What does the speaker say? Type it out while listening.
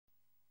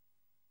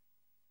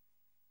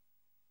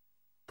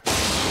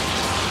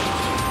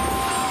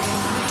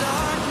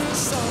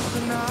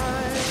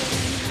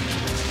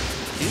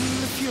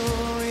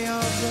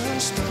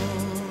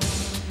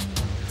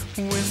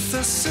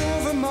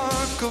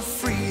spark of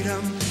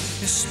freedom,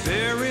 his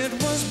spirit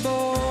was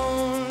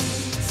born.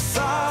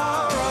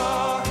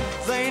 Thowra,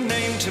 they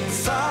named him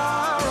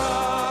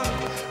Thowra,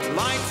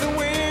 like the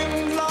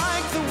wind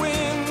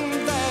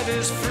that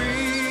is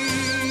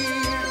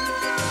free.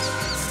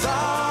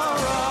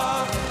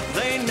 Thowra,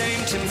 they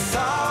named him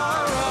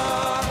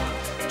Thowra,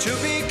 to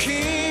be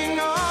king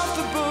of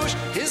the bush,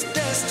 his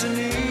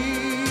destiny.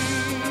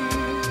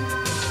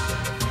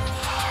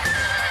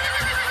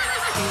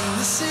 In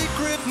the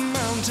secret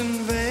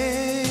mountain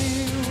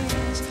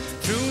vales,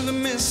 through the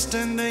mist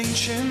and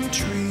ancient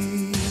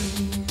trees,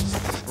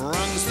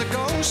 runs the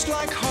ghost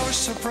like horse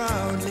so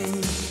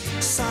proudly,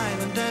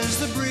 silent as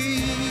the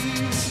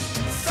breeze.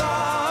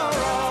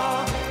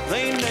 Thowra,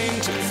 they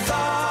named him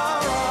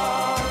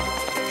Thowra,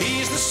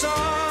 he's the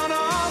son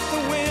of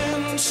the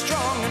wind,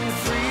 strong and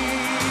free.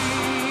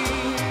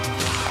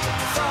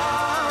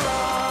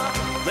 Thowra,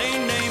 they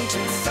named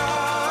him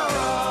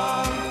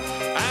Thowra,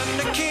 and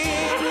a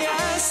king,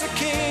 yes, a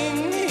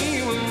king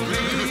he will be.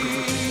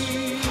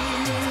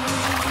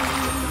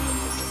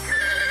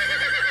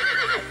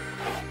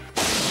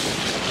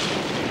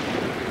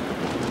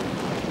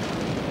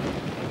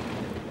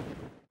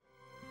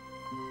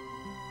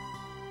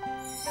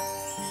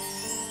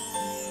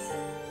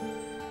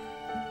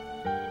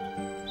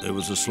 There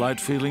was a slight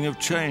feeling of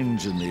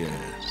change in the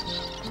air.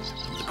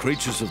 The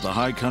creatures of the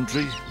high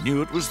country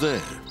knew it was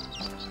there.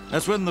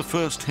 That's when the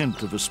first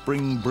hint of a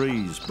spring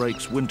breeze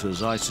breaks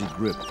winter's icy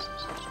grip.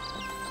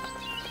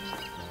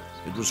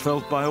 It was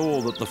felt by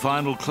all that the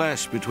final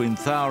clash between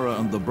Thowra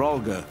and the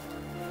Brolga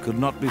could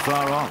not be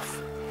far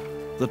off.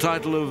 The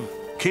title of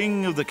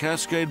King of the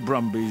Cascade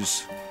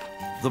Brumbies,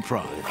 the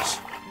prize.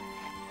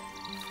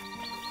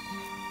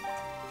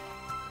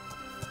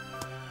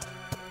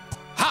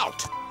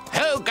 Halt!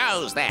 Who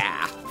goes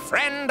there?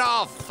 Friend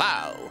or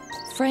foe?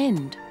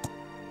 Friend.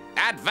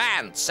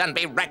 Advance and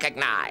be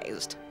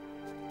recognized.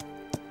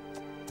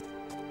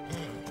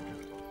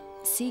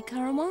 See,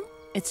 Currawong?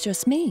 It's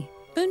just me,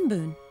 Boon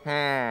Boon.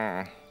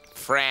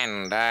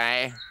 Friend,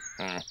 eh?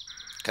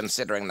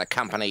 Considering the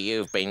company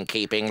you've been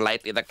keeping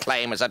lately, the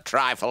claim is a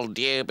trifle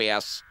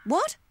dubious.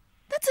 What?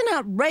 That's an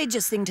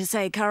outrageous thing to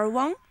say,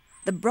 Currawong.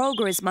 The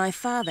Brolga is my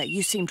father.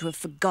 You seem to have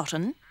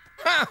forgotten.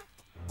 Huh!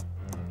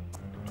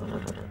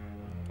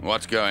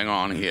 What's going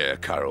on here,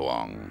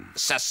 Currawong?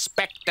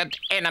 Suspected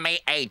enemy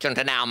agent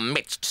in our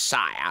midst,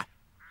 sire.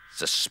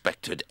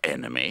 Suspected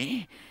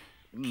enemy?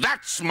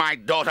 That's my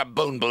daughter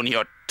Boon Boon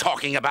you're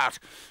talking about,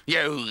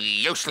 you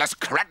useless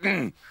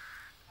cretin!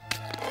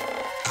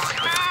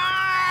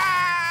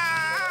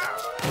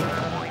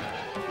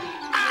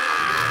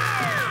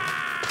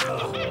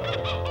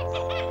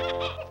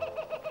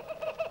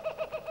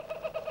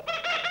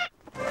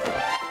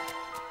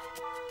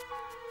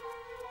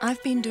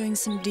 I've been doing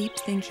some deep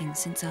thinking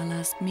since our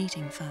last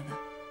meeting, Father.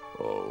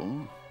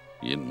 Oh?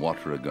 In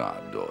what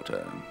regard,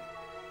 daughter?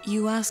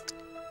 You asked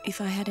if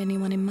I had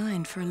anyone in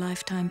mind for a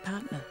lifetime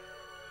partner.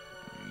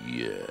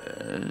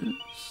 Yes?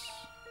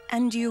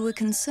 And you were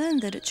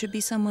concerned that it should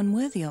be someone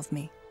worthy of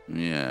me.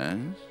 Yes?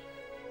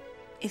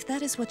 If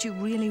that is what you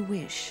really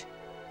wish,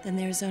 then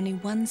there is only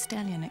one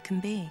stallion it can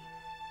be.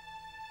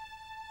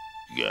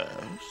 Yes?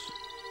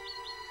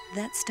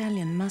 That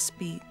stallion must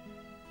be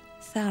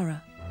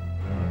Thowra.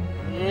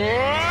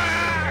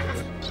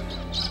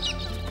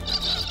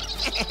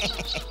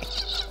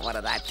 What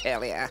did I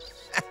tell you?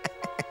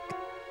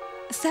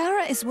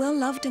 Thowra is well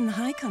loved in the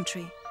high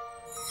country.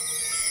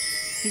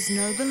 He's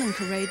noble and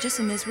courageous,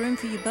 and there's room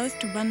for you both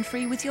to run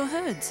free with your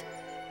herds.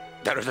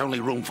 There is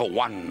only room for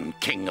one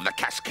king of the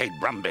Cascade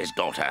Brumbies,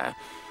 daughter.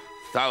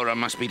 Thowra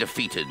must be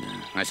defeated,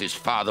 as his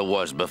father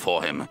was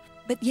before him.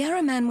 But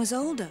Yarraman was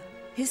older.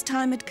 His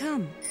time had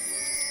come.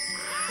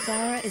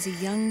 Thowra is a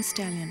young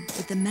stallion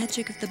with the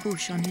magic of the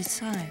bush on his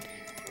side.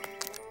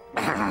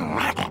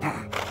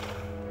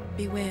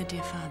 Beware,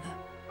 dear father,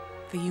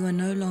 for you are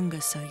no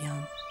longer so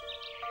young.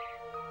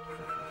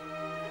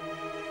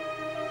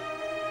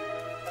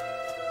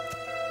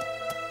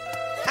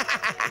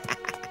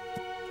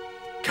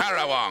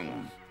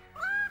 Currawong!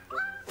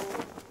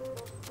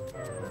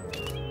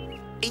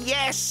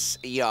 Yes,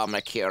 your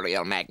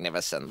mercurial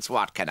magnificence.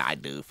 What can I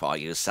do for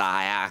you,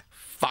 sire?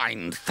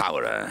 Find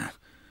Thowra.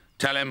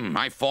 Tell him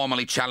I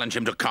formally challenge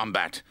him to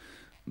combat.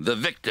 The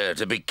victor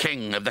to be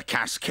king of the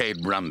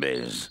Cascade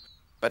Brumbies.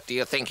 But do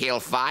you think he'll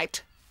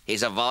fight?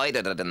 He's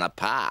avoided it in the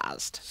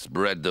past.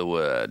 Spread the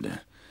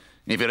word.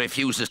 If he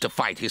refuses to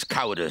fight, his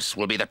cowardice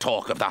will be the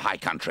talk of the high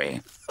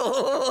country.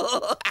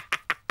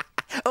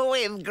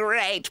 With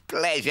great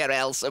pleasure,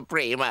 El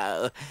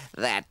Supremo.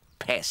 That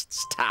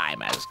pest's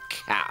time has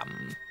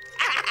come.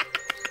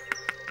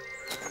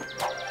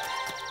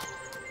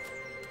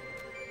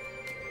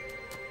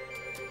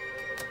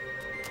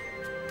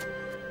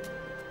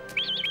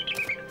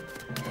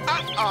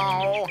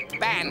 Uh-oh!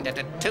 Bandit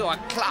at 2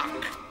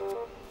 o'clock.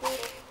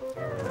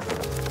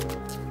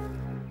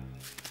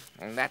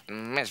 That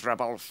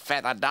miserable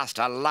feather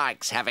duster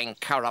likes having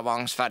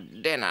currawongs for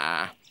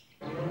dinner.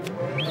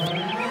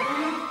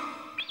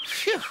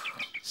 Phew!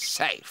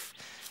 Safe.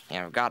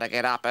 You've got to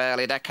get up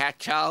early to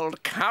catch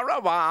old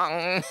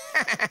Currawong.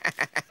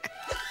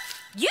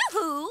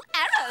 Yoo-hoo,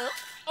 Arrow!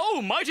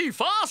 Oh, mighty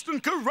fast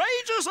and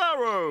courageous,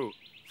 Arrow!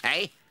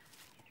 Hey,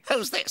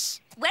 who's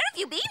this? Where have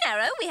you been,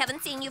 Arrow? We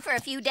haven't seen you for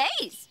a few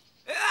days.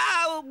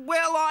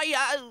 Well,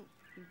 I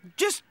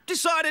just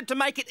decided to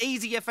make it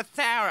easier for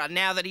Thowra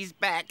now that he's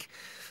back.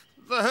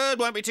 The herd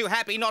won't be too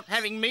happy not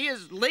having me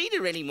as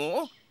leader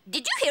anymore.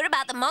 Did you hear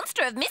about the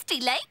monster of Misty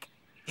Lake?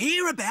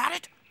 Hear about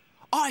it?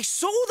 I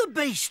saw the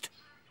beast.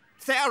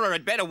 Thowra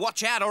had better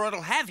watch out or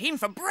it'll have him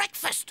for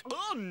breakfast.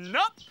 Oh,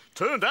 nope.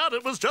 Turned out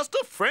it was just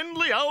a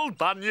friendly old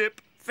bunyip.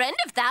 Friend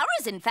of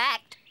Thowra's, in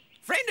fact.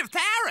 Friend of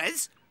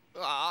Thowra's?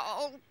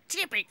 Oh,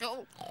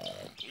 typical.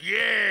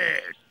 Yeah,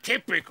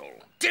 typical.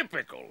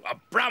 A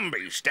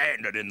Brumby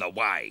standing in the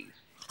way.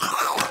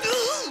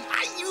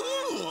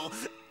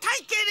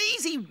 Take it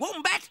easy,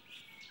 Wombat.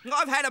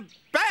 I've had a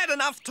bad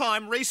enough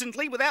time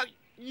recently without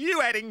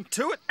you adding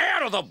to it.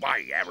 Out of the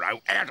way,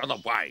 Arrow, out of the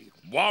way.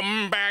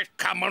 Wombat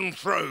coming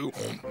through.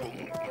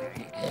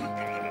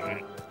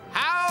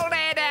 Hold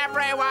it,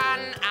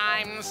 everyone.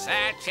 I'm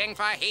searching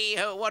for he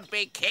who would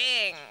be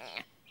king.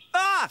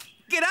 Ah,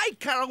 g'day,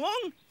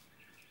 Currawong.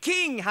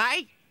 King,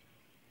 hey?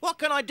 What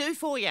can I do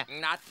for you?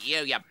 Not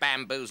you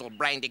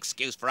bamboozle-brained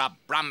excuse for a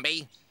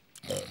Brumby.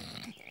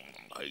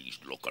 He's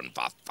looking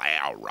for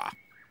Thowra.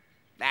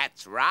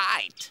 That's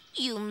right.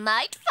 You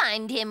might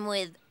find him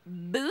with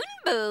Boon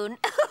Boon.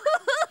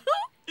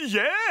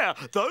 Yeah,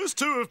 those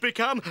two have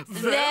become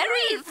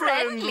Very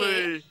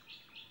friendly.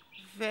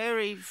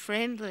 Very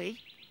friendly?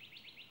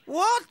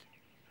 What?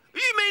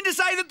 You mean to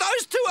say that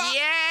those two are...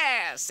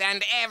 Yes,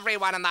 and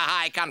everyone in the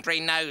high country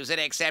knows it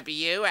except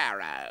you,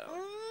 Arrow.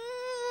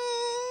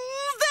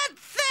 That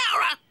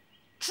Thowra!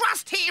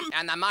 Trust him!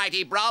 And the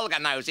mighty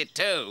Brolga knows it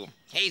too.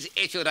 He's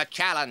issued a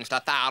challenge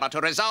to Thowra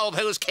to resolve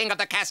who's king of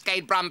the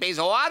Cascade Brumbies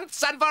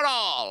once and for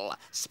all.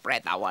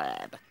 Spread the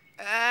word.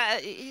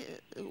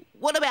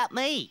 What about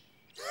me?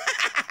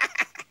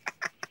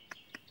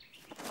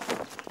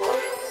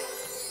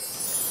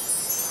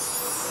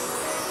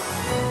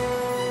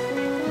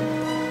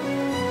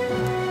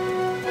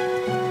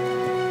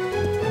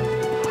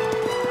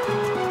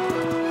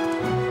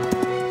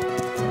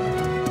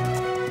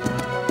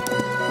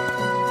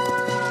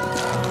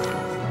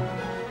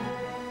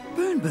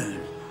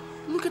 Boon,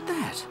 look at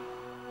that.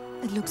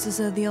 It looks as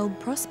though the old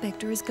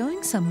prospector is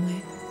going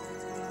somewhere.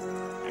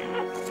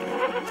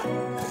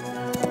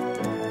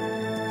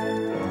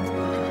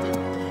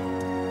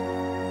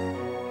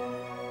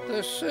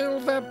 The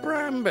Silver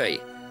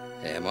Brumby.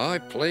 Am I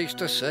pleased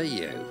to see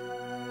you?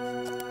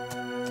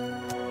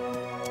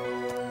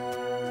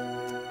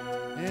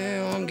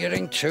 Yeah, I'm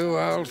getting too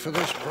old for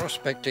this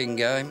prospecting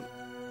game.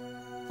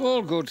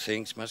 All good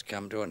things must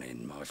come to an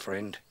end, my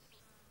friend.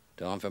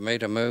 Time for me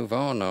to move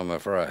on, I'm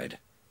afraid.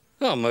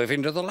 I'll move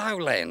into the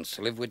lowlands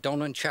to live with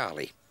Don and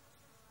Charlie.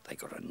 They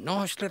got a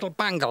nice little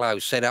bungalow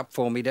set up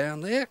for me down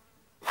there.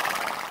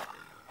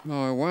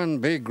 My one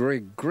big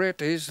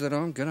regret is that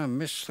I'm going to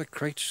miss the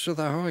creatures of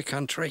the high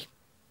country.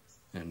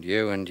 And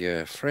you and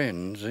your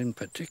friends in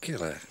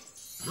particular.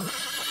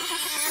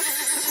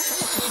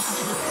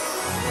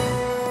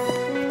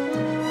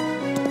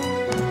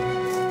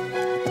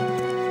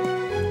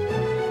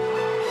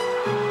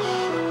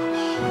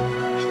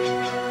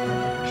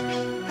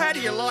 How do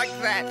you like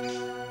that?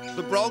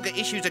 The Brolga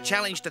issues a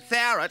challenge to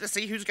Thowra to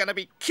see who's going to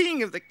be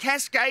king of the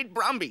Cascade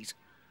Brumbies.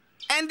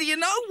 And do you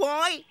know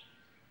why?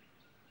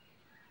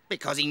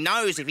 Because he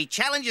knows if he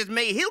challenges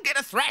me, he'll get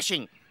a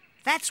thrashing.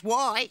 That's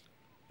why.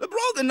 The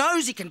Brolga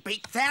knows he can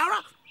beat Thowra.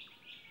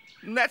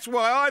 And that's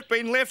why I've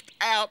been left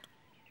out.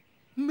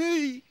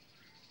 Me.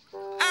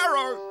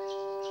 Arrow.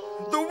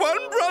 The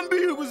one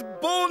Brumby who was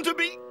born to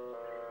be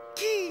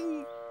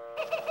king.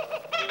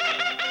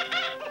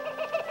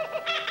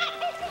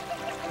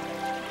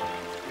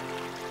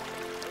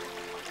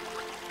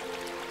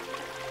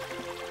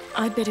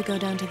 I'd better go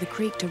down to the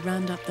creek to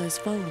round up those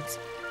foals.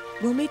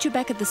 We'll meet you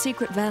back at the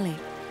secret valley.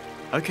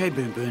 Okay,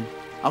 Boon.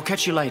 I'll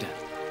catch you later.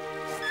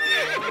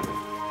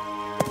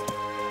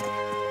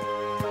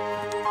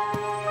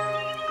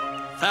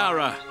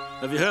 Thowra,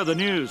 have you heard the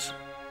news?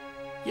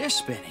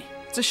 Yes, Benny.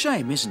 It's a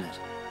shame, isn't it?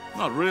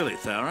 Not really,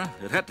 Thowra.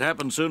 It had to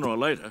happen sooner or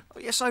later. Oh,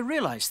 yes, I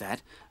realise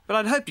that, but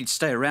I'd hoped he'd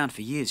stay around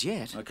for years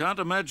yet. I can't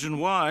imagine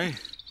why.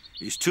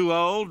 He's too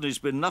old and he's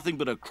been nothing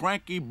but a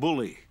cranky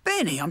bully.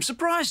 Benny, I'm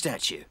surprised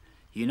at you.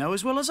 You know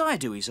as well as I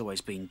do he's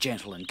always been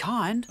gentle and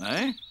kind.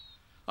 Eh?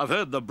 I've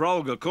heard the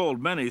Brolga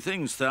called many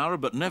things, Thowra,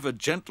 but never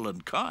gentle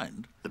and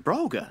kind. The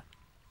Brolga?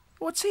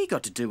 What's he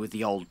got to do with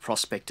the old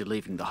prospector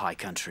leaving the high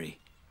country?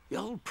 The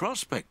old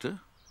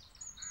prospector?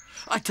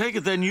 I take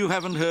it then you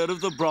haven't heard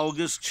of the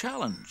Brolga's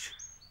challenge.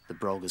 The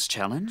Brolga's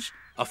challenge?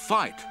 A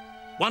fight,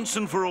 once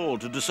and for all,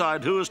 to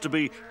decide who is to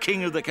be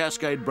king of the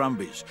Cascade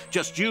Brumbies.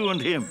 Just you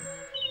and him.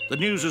 The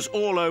news is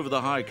all over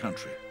the high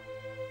country.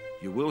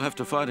 You will have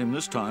to fight him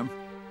this time.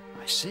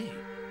 I see.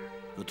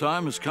 The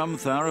time has come,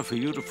 Thowra, for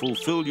you to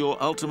fulfill your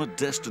ultimate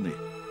destiny,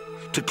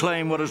 to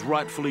claim what is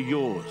rightfully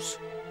yours.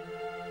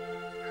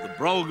 The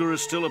Brolga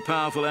is still a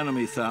powerful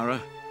enemy, Thowra,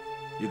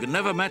 You can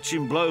never match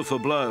him blow for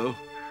blow.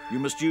 You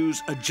must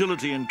use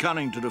agility and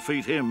cunning to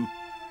defeat him.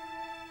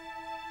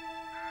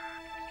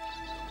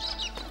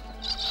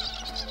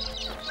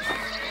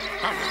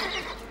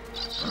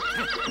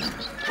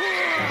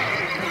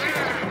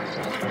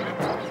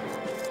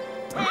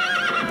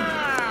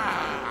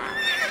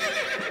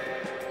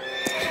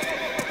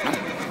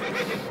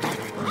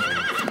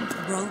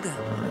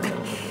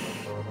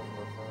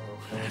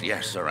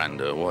 Yes,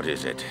 Aranda, what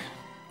is it?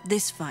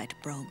 This fight,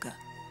 Brolga.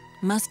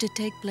 Must it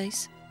take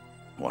place?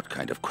 What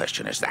kind of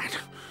question is that?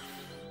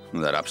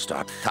 That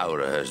upstart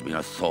Thowra has been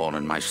a thorn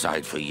in my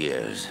side for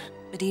years.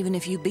 But even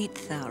if you beat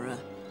Thowra,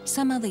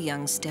 some other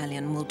young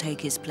stallion will take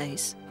his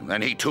place.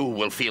 Then he too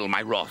will feel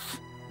my wrath.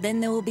 Then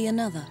there will be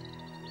another,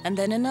 and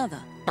then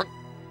another. But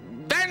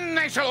then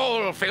they shall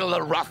all feel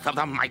the wrath of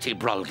the mighty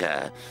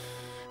Brolga.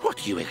 What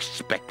do you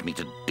expect me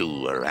to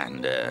do,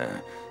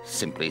 Aranda?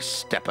 Simply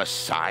step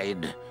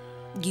aside?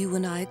 You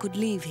and I could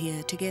leave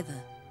here together,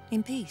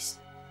 in peace.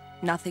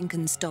 Nothing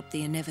can stop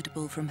the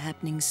inevitable from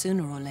happening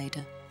sooner or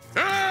later.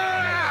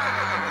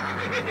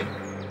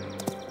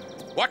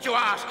 What you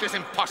ask is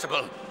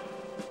impossible.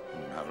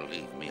 Now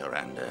leave me,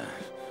 Aranda.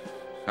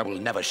 I will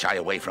never shy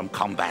away from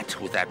combat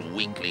with that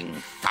weakling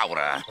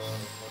Thowra.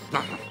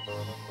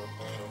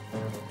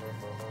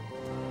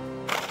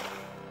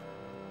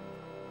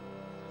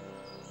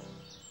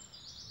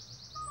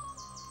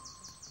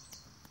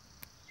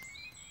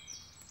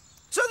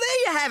 So there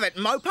you have it,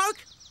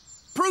 Mopoke.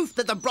 Proof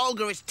that the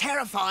Brolga is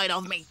terrified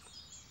of me.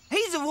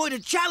 He's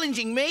avoided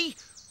challenging me,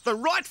 the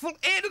rightful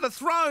heir to the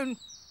throne,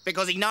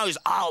 because he knows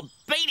I'll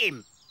beat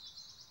him.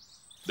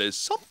 There's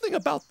something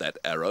about that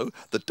arrow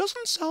that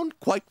doesn't sound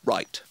quite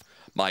right.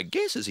 My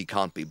guess is he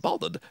can't be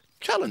bothered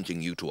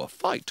challenging you to a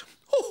fight.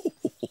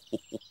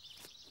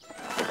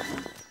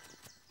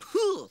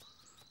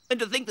 And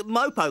to think that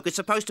Mopoke is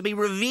supposed to be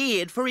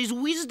revered for his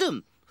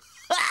wisdom.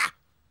 Ha!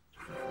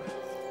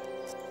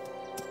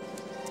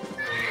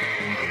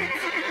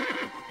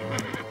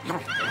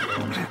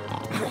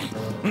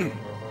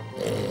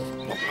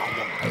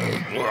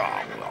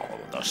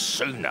 The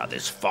sooner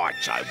this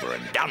fight's over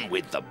and done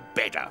with, the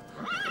better.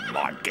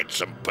 Might get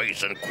some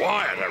peace and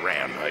quiet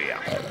around here.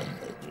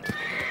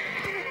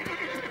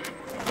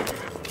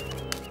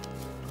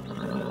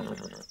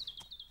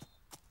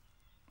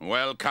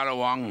 Well,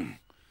 Karawong,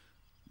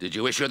 did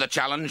you issue the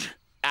challenge?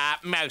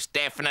 Most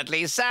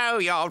definitely so,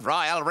 your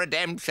royal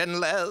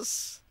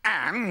redemptionless.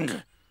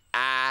 And?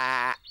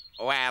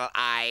 Well,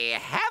 I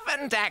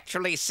haven't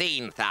actually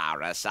seen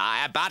Thowra,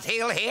 sire, but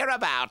he'll hear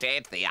about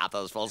it. The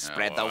others will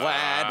spread the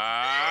word.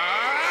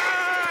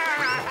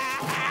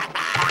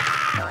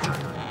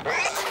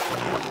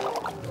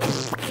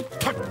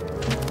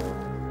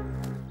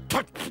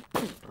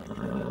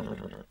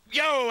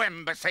 You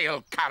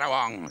imbecile,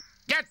 Karawong!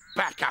 Get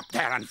back up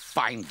there and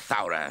find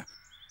Thowra.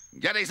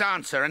 Get his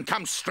answer and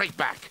come straight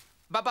back.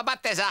 But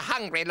there's a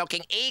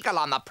hungry-looking eagle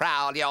on the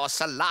prowl, your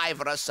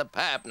salivorous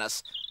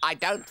superbness. I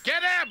don't...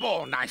 Get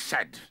airborne, I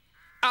said.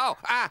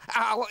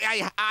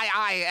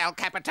 Aye, El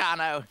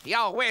Capitano.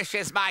 Your wish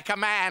is my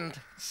command,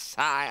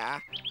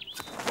 sire.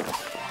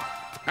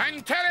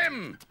 And tell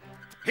him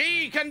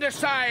he can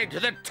decide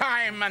the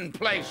time and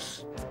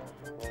place.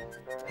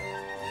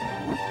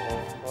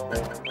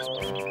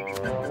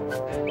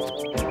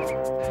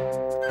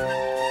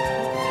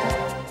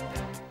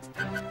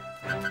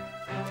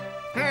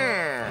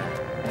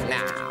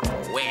 Now,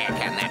 where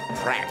can that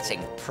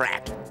prancing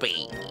prat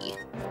be?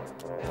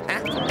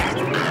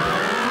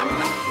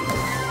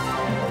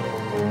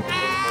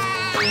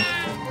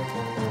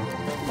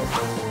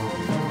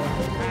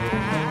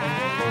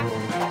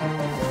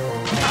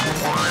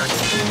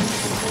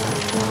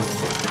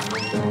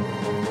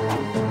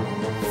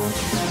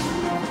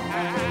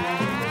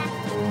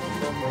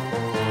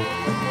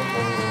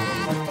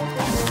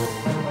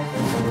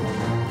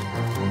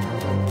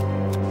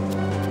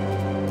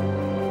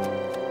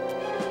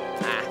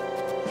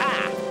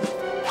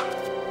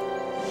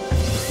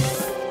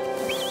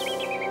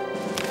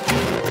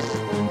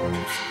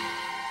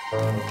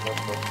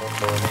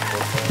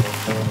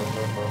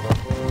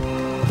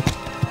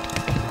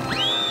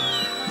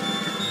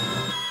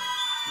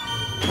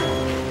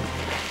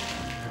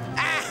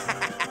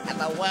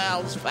 The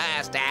world's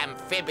first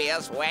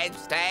amphibious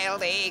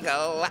wedge-tailed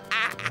eagle.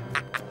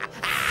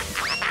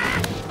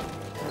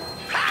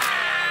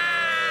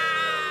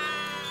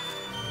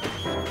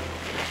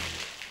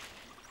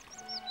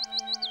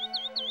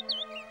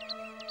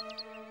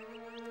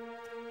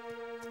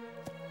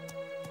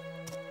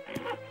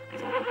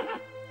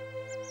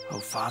 Oh,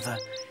 Father,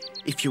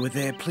 if you were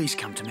there, please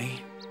come to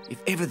me.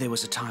 If ever there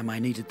was a time I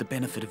needed the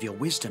benefit of your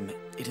wisdom,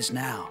 it is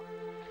now.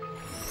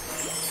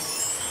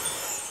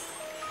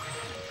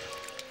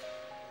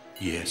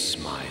 Yes,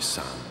 my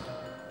son.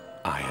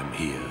 I am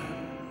here.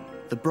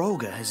 The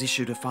Brolga has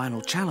issued a final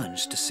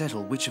challenge to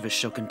settle which of us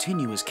shall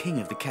continue as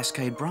king of the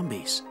Cascade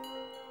Brumbies.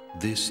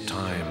 This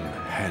time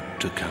had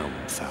to come,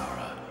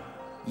 Thowra.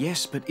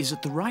 Yes, but is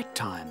it the right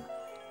time?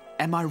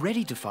 Am I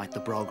ready to fight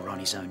the Brolga on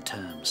his own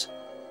terms?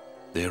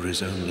 There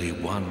is only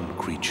one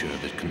creature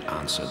that can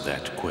answer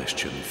that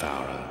question,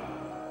 Thowra.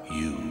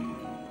 You.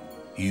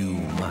 You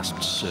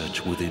must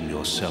search within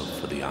yourself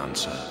for the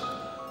answer.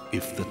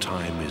 If the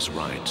time is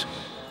right,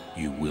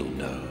 you will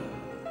know.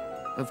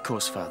 Of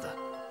course, Father.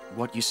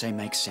 What you say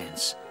makes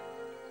sense.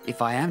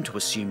 If I am to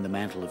assume the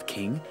mantle of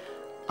king,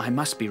 I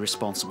must be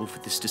responsible for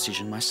this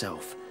decision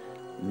myself.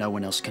 No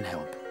one else can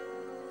help.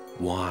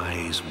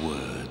 Wise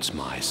words,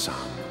 my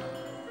son.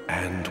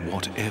 And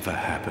whatever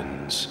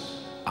happens,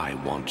 I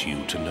want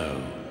you to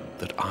know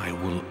that I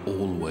will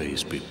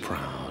always be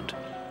proud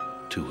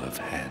to have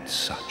had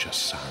such a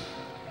son.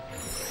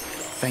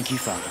 Thank you,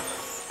 Father.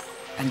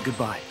 And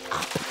goodbye.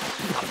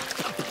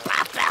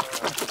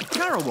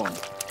 Karawong,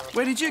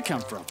 where did you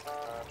come from?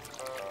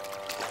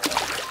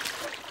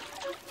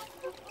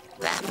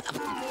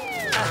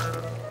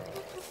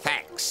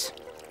 Thanks.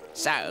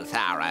 So,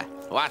 Thowra,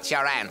 what's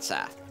your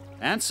answer?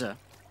 Answer?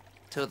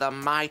 To the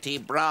mighty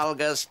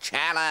Brolga's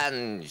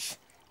challenge.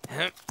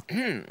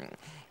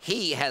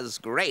 He has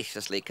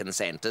graciously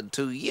consented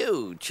to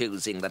you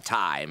choosing the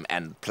time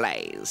and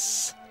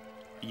place.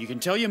 You can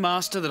tell your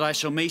master that I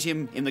shall meet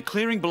him in the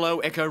clearing below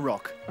Echo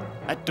Rock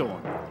at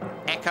dawn.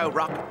 Echo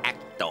Rock at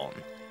dawn.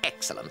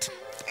 Excellent.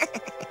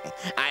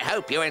 I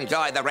hope you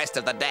enjoy the rest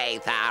of the day,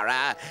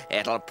 Thowra.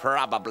 It'll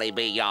probably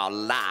be your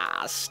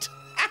last.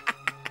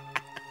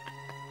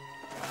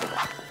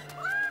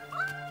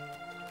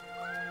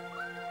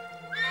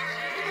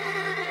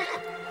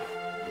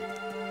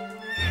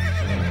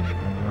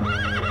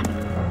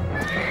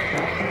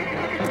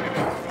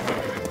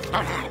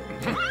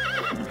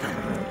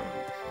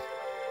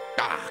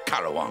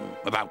 Karawong,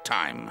 about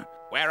time.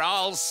 We're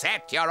all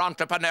set, your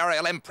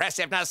entrepreneurial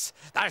impressiveness.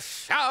 The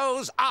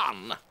show's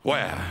on.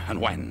 Where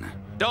and when?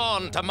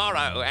 Dawn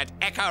tomorrow at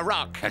Echo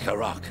Rock. Echo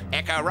Rock.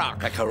 Echo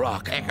Rock. Echo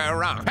Rock. Echo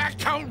Rock.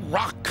 Echo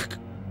Rock!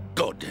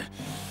 Good.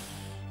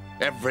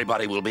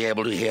 Everybody will be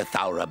able to hear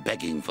Thowra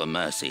begging for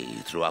mercy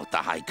throughout the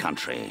high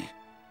country.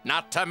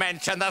 Not to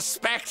mention the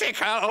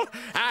spectacle.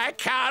 I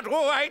can't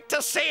wait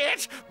to see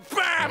it.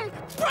 Bam!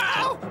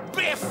 Bow!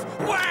 Biff!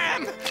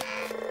 Wham!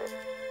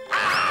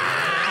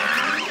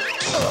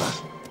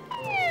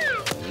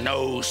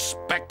 No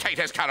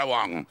spectators,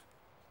 Karawong.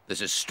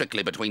 This is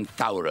strictly between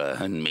Thowra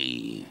and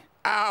me.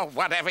 Oh,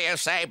 whatever you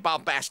say,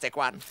 bombastic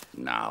one.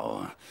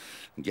 Now,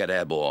 get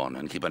airborne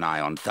and keep an eye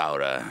on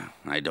Thowra.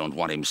 I don't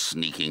want him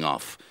sneaking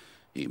off.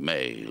 He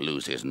may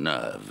lose his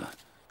nerve.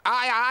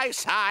 Aye, aye,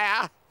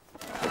 sire.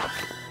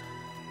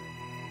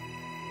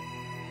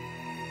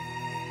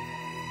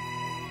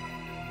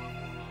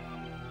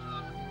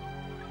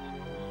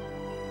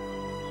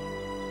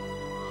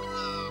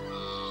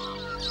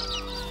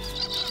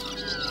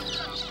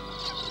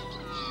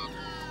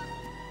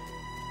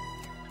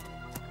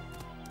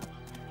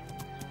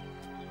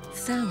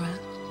 Thowra,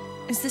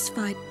 is this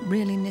fight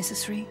really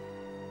necessary?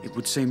 It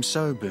would seem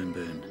so, Boon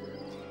Boon.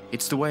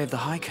 It's the way of the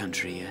high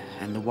country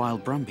and the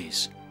wild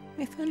Brumbies.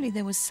 If only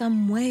there was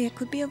some way it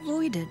could be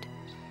avoided.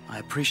 I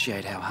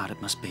appreciate how hard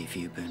it must be for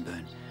you, Boon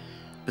Boon.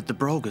 But the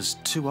Brolga's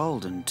too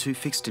old and too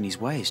fixed in his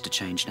ways to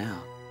change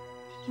now.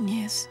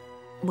 Yes,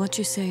 what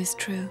you say is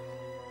true.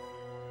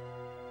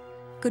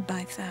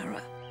 Goodbye,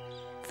 Thowra,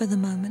 for the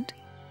moment.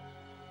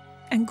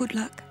 And good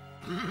luck.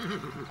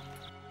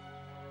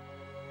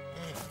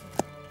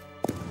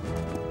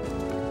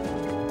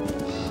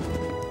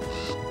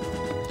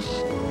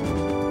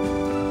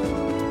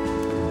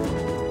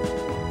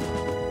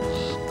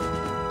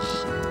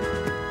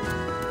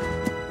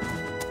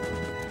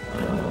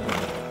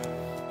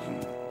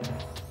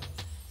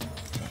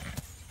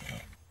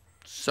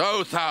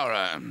 So,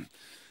 Thowra,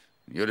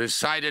 you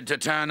decided to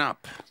turn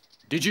up.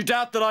 Did you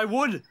doubt that I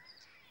would?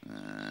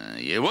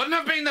 You wouldn't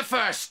have been the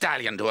first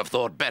stallion to have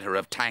thought better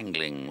of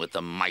tangling with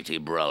the mighty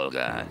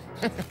Brolga.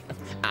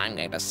 I'm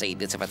going to see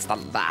this if it's the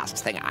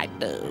last thing I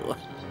do.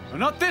 Well,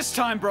 not this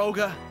time,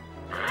 Brolga.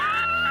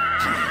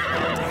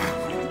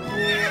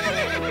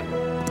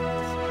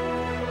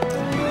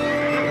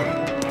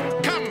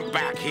 Come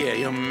back here,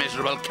 you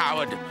miserable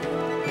coward.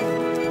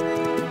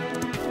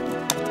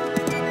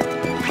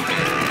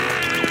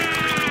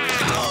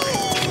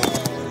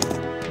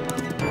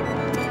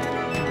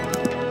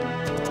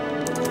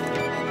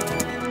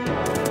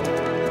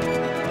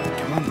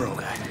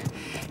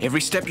 Every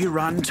step you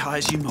run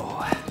tires you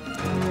more.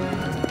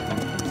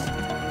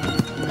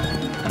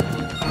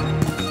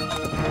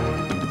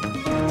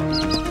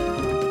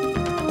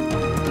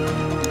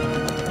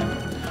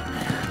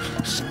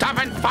 Stop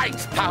and fight,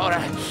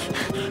 Thowra!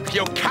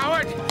 You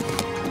coward!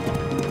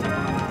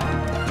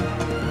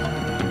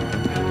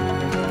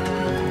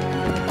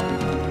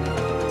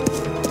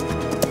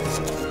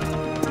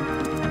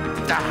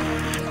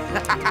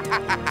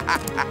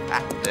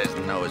 There's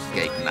no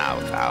escape now,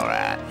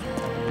 Thowra.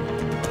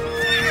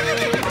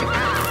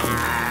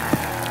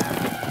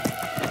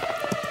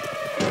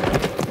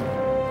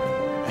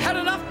 Had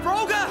enough,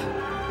 Brolga?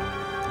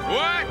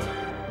 What?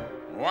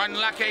 One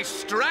lucky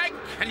strike,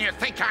 and you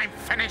think I'm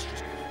finished?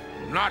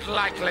 Not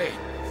likely.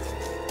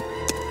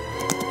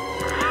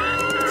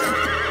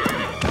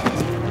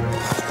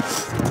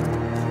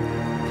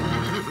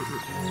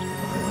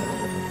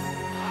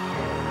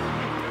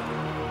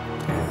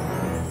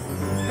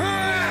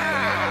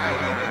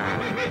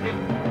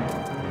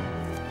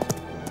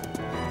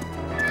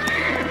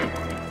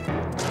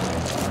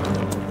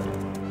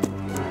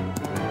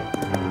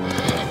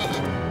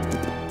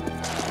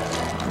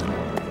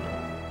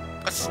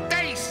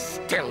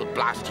 battle,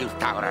 blast you,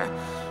 Thowra,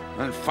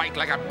 and fight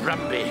like a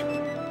Brumby.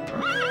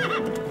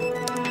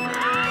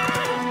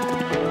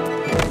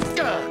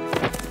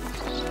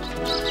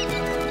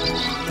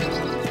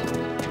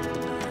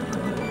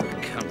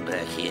 Come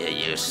back here,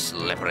 you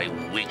slippery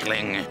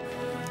weakling.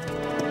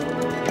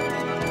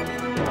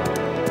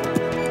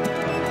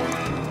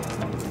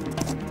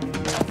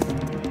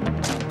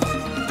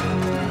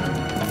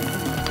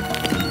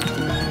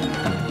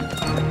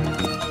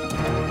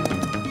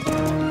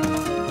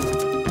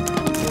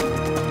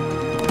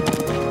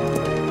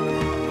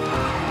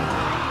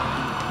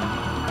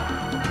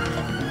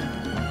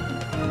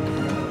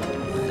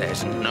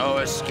 There's no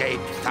escape,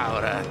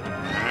 Thowra.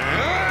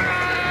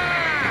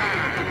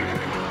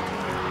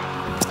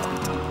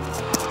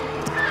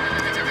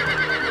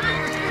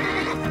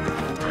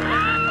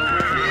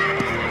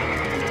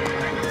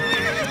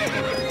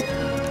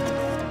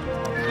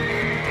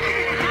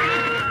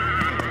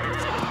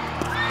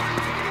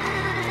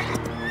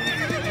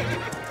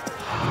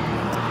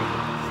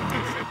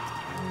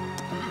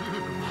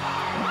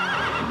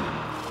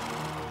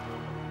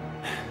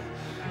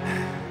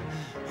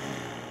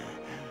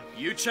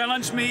 You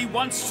challenged me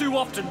once too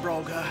often,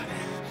 Brolga.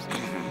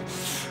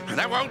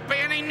 There won't be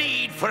any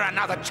need for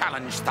another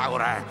challenge,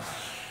 Thowra.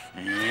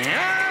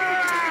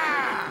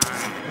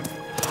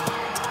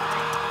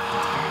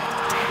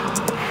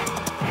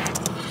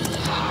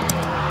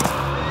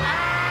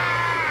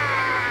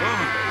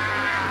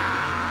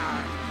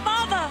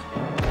 Father!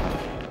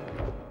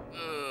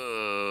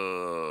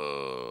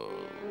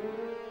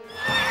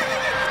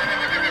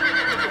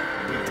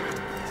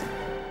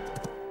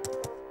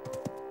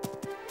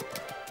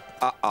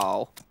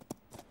 Uh-oh.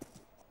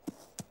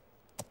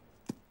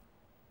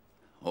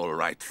 All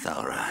right,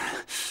 Thowra.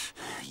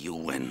 You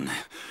win.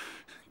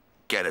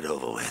 Get it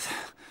over with.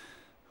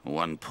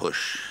 One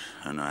push,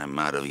 and I'm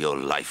out of your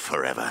life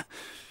forever.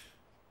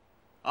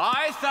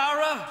 I,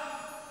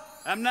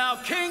 Thowra, am now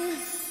king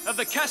of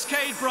the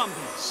Cascade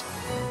Brumbies.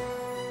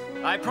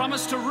 I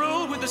promise to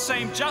rule with the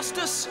same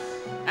justice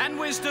and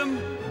wisdom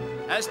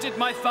as did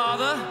my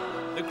father,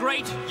 the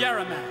great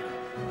Yaraman.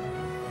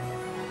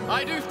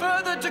 I do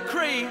further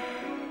decree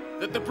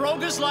that the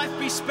Brolga's life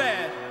be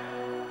spared,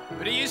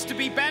 but he is to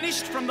be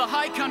banished from the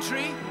High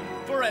Country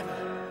forever.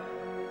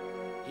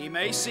 He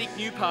may seek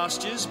new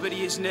pastures, but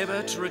he is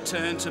never to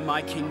return to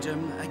my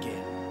kingdom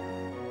again.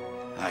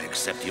 I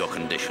accept your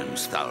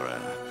conditions,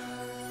 Thowra.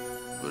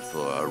 But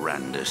for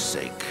Aranda's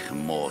sake,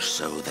 more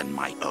so than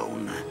my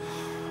own,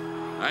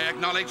 I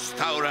acknowledge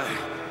Thowra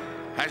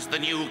as the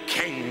new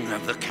king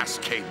of the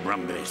Cascade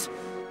Brumbies.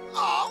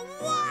 Oh,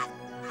 what?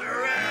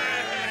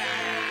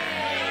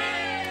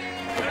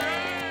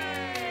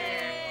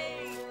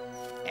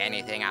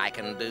 Anything I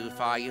can do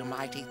for you,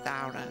 mighty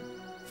Thowra?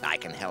 I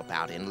can help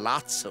out in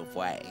lots of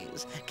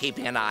ways.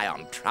 Keeping an eye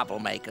on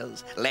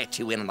troublemakers, let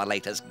you in on the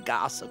latest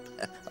gossip,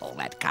 all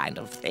that kind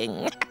of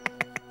thing.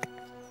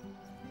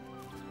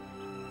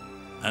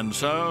 And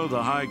so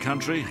the High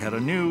Country had a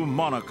new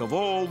monarch of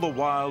all the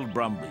wild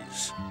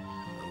Brumbies,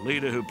 a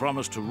leader who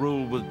promised to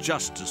rule with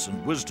justice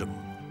and wisdom,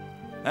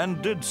 and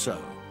did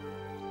so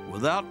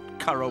without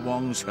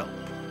Currawong's help.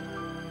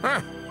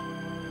 Huh.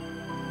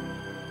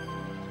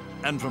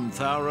 And from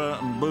Thowra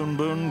and Boon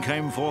Boon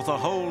came forth a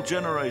whole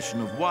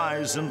generation of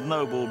wise and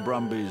noble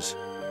Brumbies,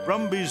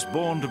 Brumbies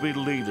born to be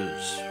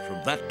leaders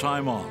from that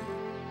time on.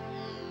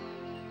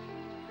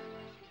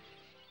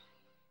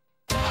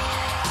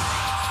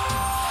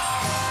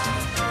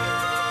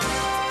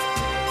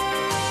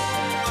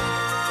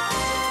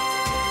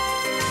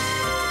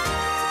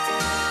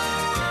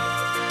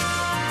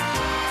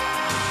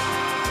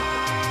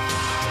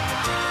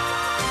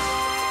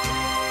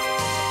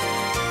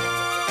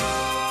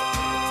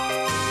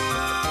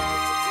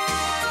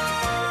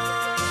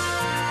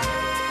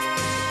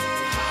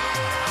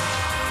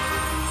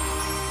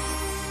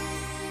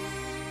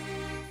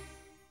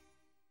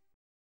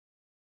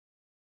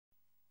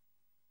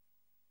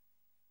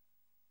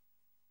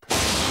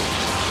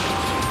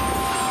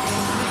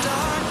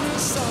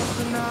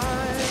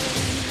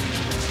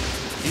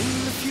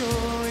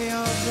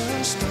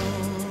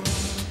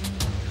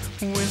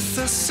 With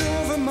the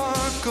silver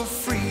mark of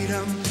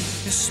freedom,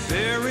 his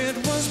spirit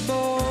was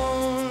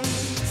born.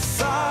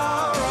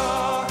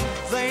 Thowra,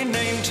 they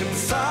named him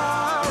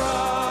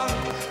Thowra,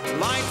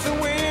 like the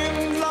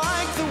wind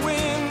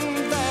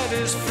that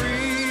is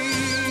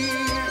free.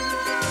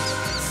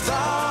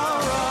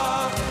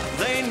 Thowra,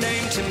 they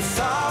named him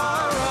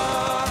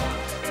Thowra,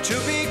 to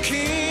be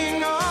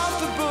king of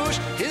the bush,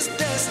 his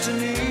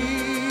destiny.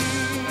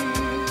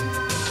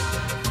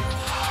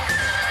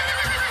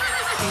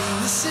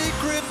 In the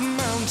secret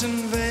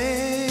mountain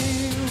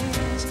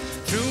veils,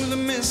 through the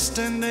mist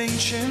and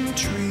ancient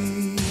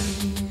trees,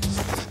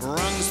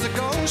 runs the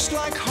ghost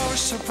like horse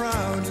so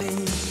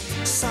proudly,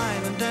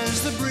 silent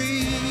as the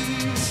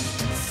breeze.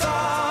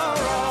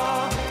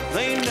 Thowra,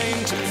 they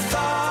named him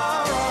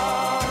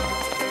Thowra,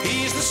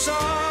 he's the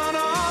son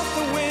of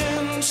the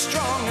wind,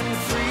 strong and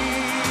free.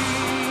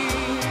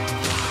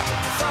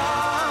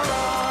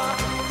 Thowra,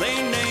 they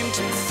named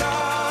him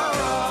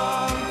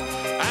Thowra,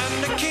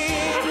 and the king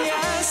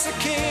a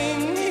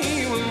king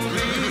he will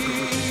be.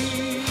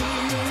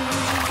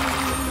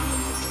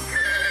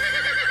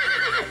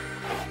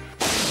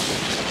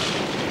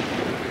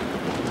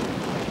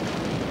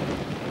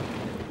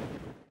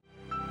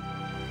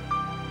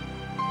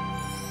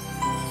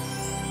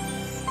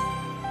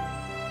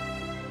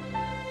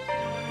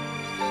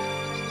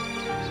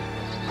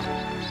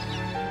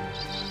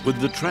 With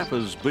the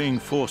trappers being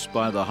forced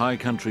by the high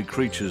country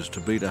creatures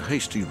to beat a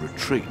hasty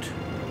retreat,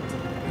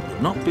 it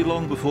would not be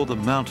long before the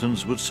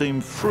mountains would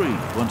seem free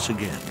once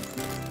again.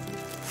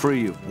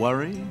 Free of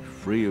worry,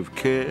 free of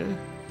care,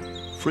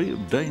 free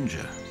of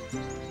danger.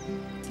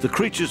 The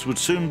creatures would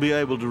soon be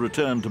able to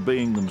return to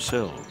being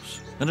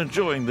themselves and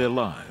enjoying their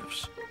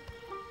lives.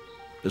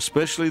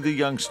 Especially the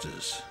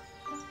youngsters.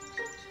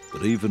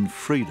 But even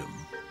freedom,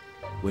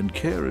 when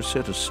care is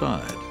set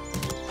aside,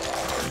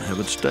 can have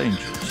its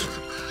dangers.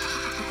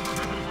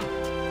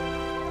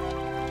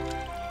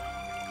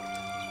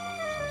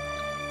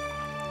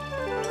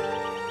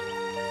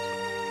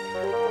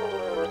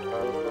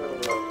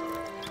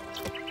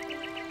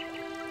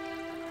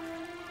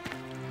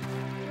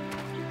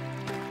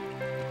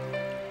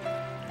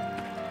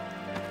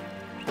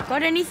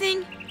 Got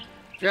anything?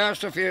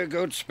 Just a few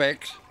good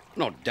specs.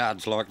 Not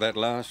duds like that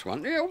last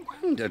one. I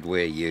wondered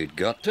where you'd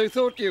got to.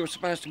 Thought you were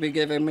supposed to be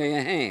giving me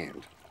a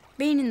hand.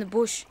 Been in the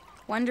bush,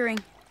 wondering.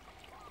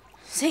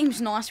 Seems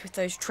nice with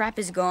those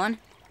trappers gone.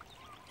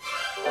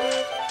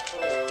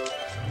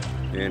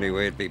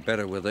 Anyway, it'd be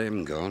better with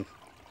them gone.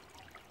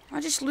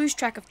 I just lose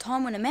track of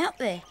time when I'm out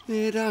there.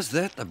 It does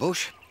that, the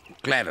bush.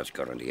 Glad it's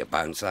got into your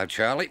bones, though,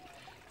 Charlie.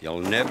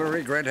 You'll never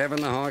regret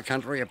having the high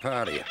country a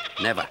part of you.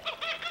 Never.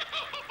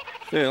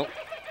 Still,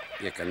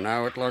 you can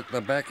know it like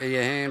the back of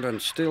your hand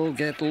and still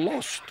get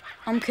lost.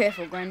 I'm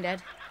careful,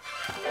 Grandad.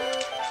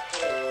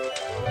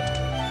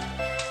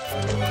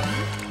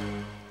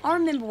 I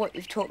remember what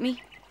you've taught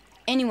me.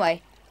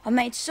 Anyway, I've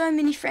made so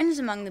many friends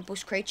among the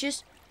bush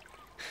creatures.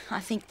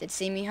 I think they'd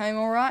see me home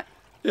all right.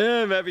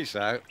 Yeah, maybe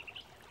so.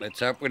 Let's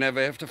hope we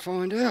never have to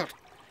find out.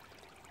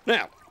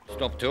 Now,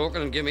 stop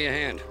talking and give me a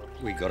hand.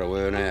 We got to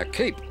earn our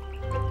keep.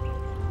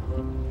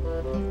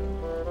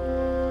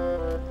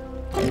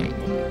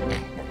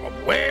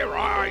 Where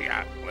are you?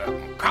 Well,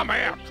 come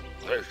out.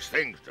 There's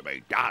things to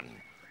be done.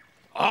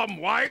 I'm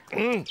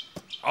waiting.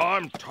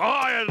 I'm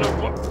tired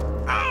of what...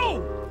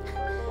 Oh!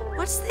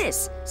 What's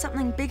this?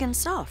 Something big and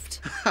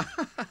soft.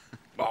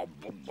 Oh,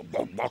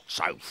 what's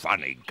so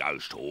funny,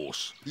 ghost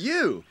horse?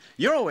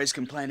 You're always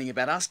complaining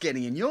about us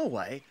getting in your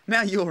way.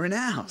 Now you're in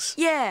ours.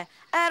 Yeah,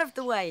 out of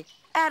the way.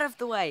 Out of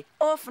the way.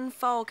 Orphan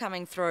foal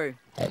coming through.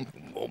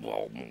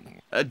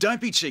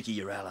 Don't be cheeky,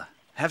 Urella.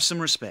 Have some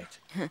respect.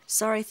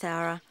 Sorry,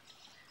 Thowra.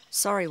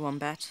 Sorry,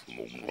 Wombat.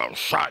 Well,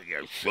 so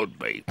you should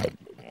be.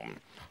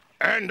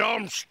 And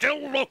I'm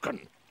still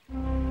looking.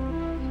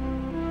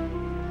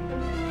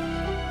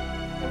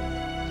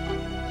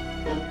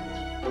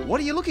 What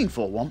are you looking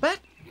for, Wombat?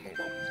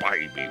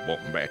 Baby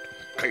Wombat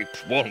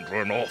keeps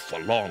wandering off for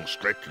long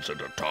stretches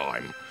at a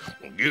time.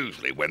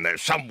 Usually when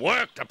there's some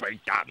work to be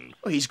done.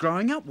 Well, he's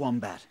growing up,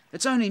 Wombat.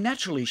 It's only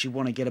natural he should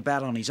want to get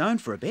about on his own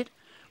for a bit.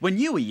 When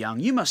you were young,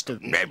 you must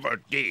have... Never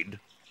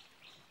did.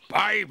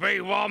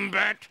 Baby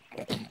Wombat,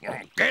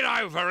 get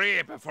over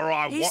here before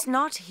I... He's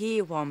not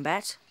here,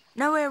 Wombat.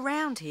 Nowhere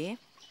round here.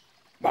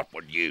 What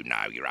would you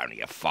know? You're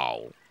only a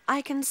foal.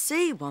 I can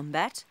see,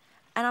 Wombat,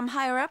 and I'm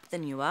higher up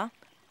than you are,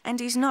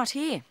 and he's not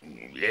here.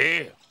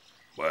 Yeah?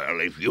 Well,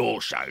 if you're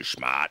so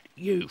smart,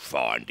 you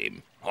find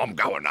him. I'm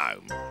going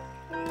home.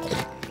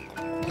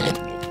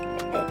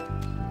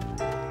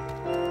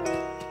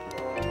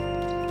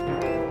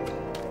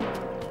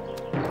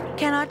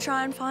 Can I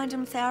try and find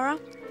him, Thowra?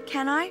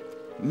 Can I?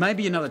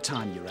 Maybe another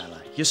time,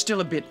 Urella. You're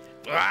still a bit...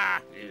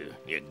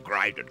 You're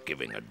great at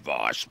giving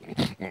advice.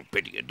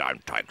 Pity you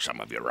don't take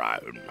some of your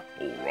own.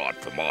 All right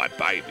for my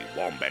baby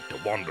Wombat to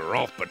wander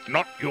off, but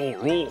not your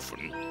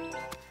orphan.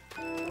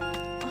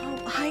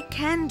 Oh, I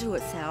can do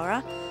it,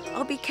 Thowra.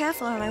 I'll be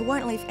careful and I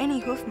won't leave any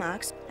hoof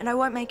marks, and I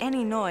won't make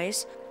any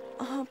noise.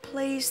 Oh,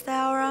 please,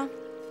 Thowra.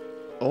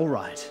 All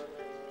right.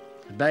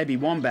 Baby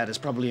Wombat is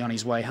probably on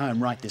his way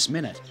home right this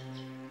minute.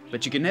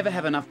 But you can never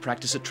have enough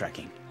practice at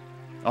tracking.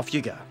 Off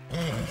you go.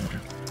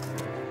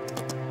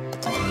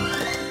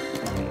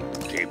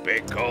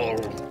 Typical,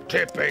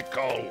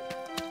 typical.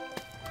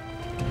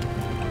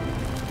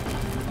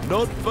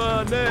 Not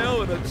far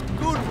now, and it's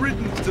good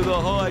riddance to the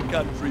high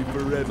country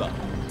forever.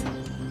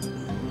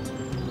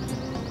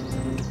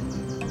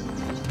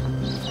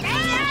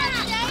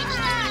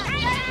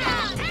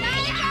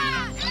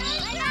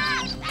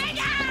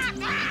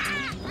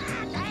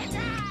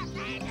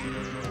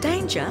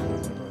 Danger?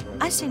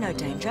 I see no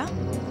danger.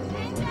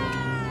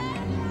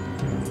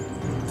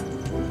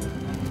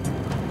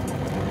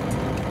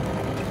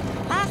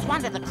 Last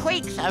one to the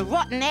creek's a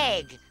rotten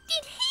egg. Did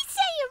he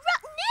say a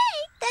rotten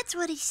egg? That's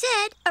what he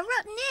said, a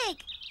rotten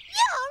egg.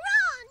 You're on.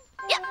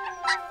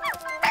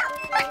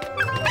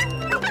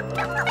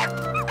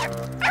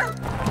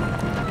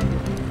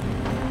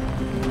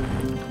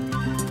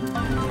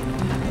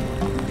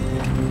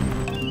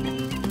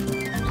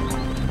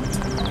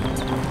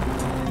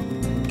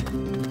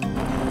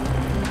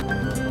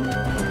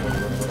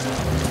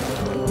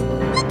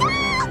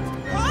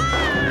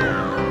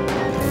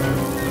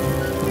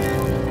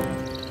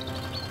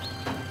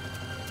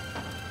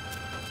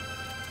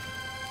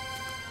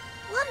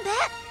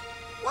 Wombat!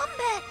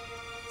 Wombat!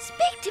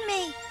 Speak to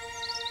me!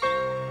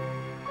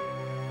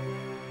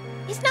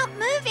 He's not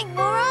moving,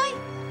 Morai.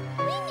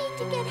 We need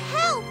to get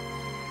help.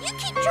 You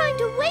keep trying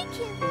to wake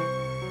him.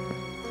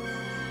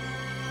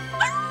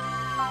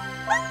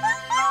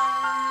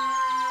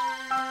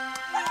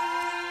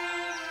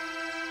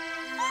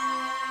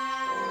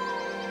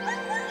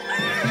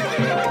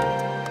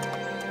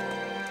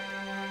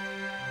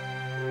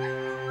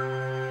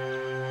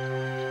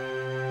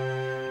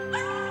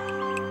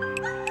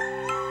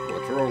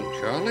 What's wrong,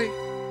 Charlie?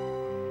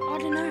 I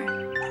don't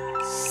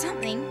know.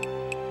 Something.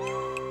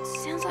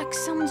 Sounds like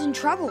someone's in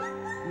trouble.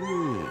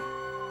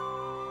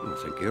 I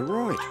think you're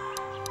right.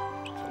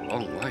 It's a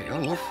long way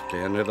off,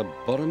 down near the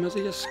bottom of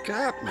the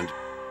escarpment.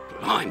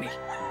 Blimey!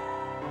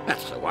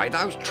 That's the way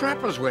those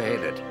trappers were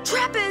headed.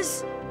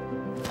 Trappers!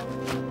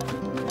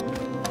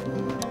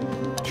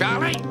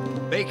 Charlie,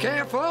 be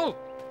careful!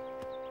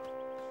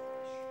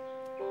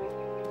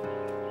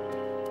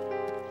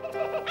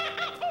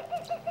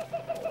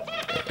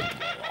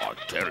 I'll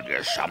tell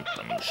you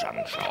something,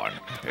 Sunshine.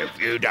 If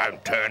you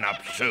don't turn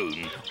up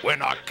soon,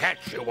 when I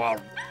catch you,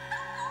 I'll...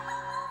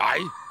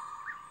 Eh?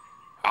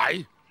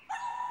 Eh?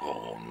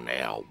 Oh,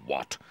 now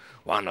what?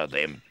 One of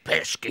them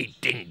pesky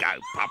dingo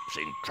pups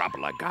in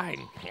trouble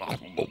again.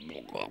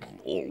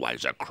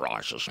 Always a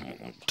crisis.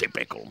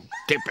 Typical.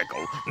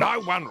 Typical. No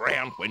one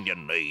round when you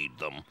need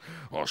them.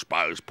 I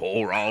suppose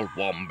poor old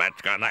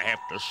Wombat's gonna have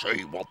to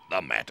see what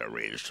the matter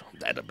is.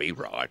 That'd be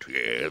right,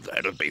 yeah,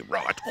 that'd be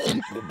right.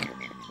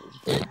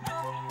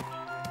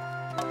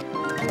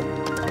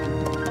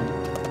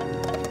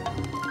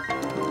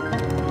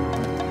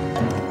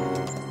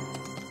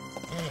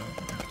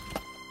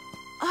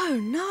 Oh,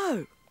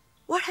 no.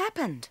 What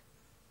happened?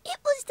 It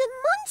was the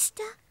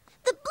monster.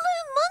 The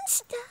blue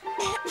monster.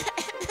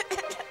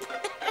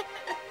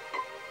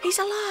 He's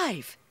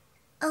alive.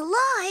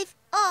 Alive?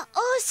 Oh,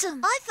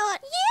 awesome. I thought,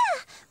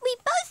 yeah, we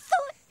both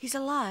thought... He's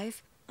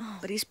alive,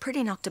 but he's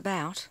pretty knocked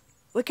about.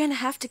 We're going to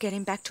have to get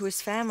him back to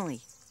his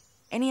family.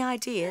 Any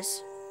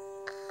ideas?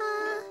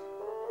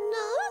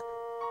 No.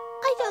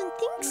 I don't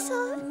think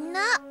so.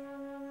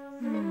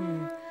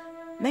 No.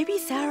 Maybe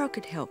Thowra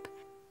could help.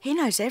 He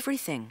knows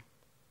everything.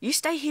 You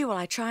stay here while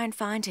I try and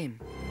find him.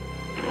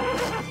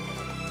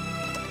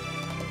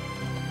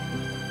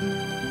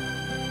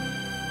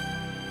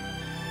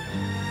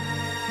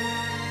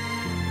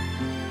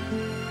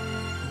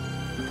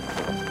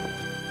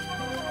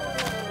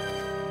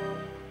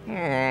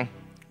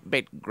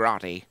 Bit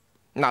grotty.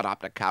 Not up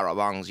to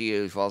Currawong's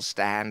usual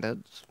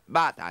standards.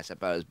 But I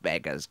suppose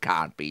beggars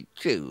can't be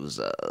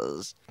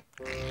choosers.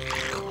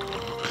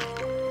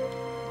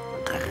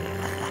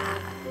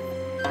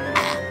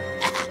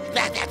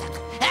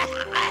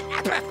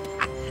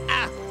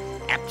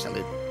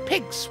 Absolute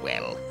pig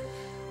swell.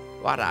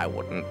 What I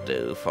wouldn't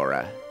do for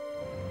a...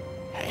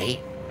 Hey?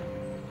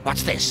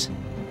 What's this?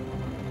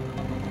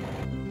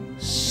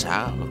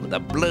 So, the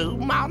blue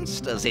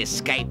monster's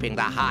escaping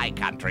the high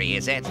country,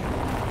 is it?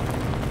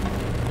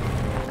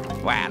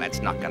 Well, it's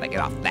not going to get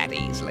off that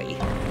easily.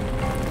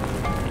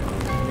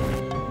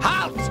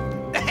 Halt!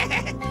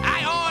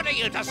 I order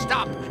you to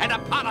stop and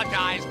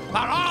apologize for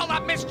all the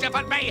mischief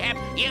and mayhem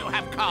you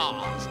have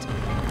caused.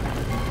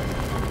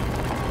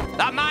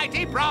 The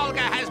mighty Brolga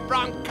has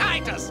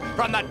bronchitis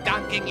from the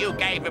dunking you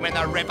gave him in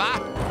the river.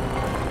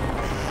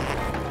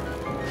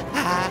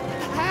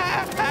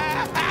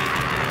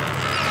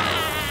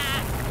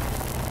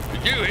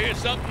 Did you hear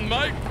something,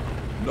 mate?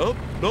 Nope,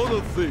 not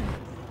a thing.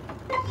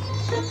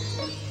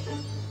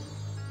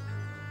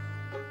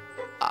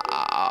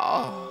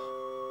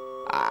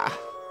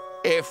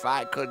 If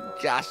I could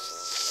just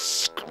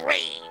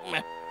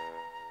scream.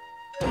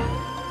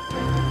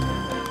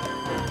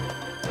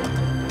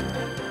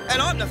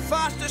 And I'm the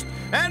fastest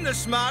and the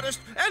smartest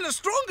and the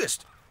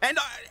strongest. And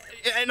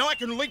I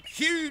can leap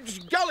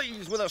huge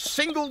gullies with a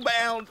single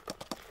bound.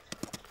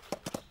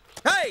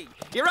 Hey,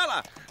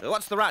 Urella,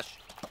 what's the rush?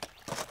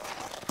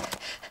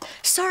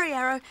 Sorry,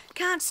 Arrow.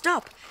 Can't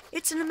stop.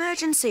 It's an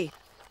emergency.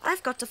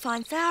 I've got to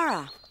find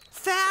Thowra.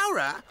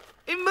 Thowra?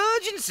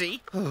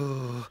 Emergency?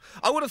 Oh,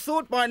 I would have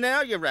thought by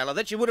now, Urella,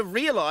 that you would have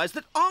realised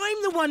that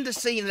I'm the one to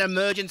see in an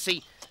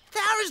emergency.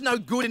 Thowra's no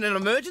good in an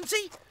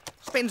emergency.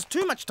 Spends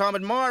too much time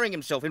admiring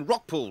himself in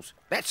rock pools,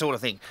 that sort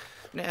of thing.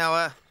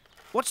 Now,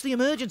 what's the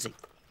emergency?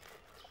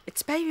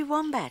 It's baby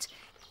Wombat.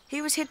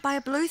 He was hit by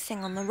a blue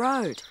thing on the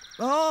road.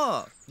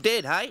 Oh,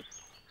 dead, hey?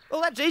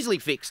 Well, that's easily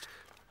fixed.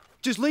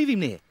 Just leave him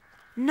there.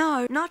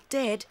 No, not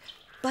dead,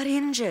 but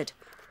injured.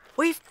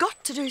 We've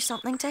got to do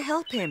something to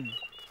help him.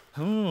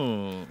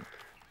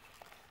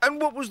 And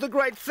what was the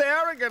great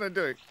Thowra going to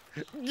do?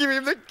 Give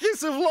him the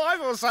kiss of life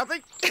or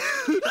something?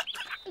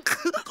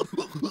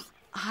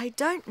 I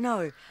don't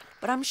know,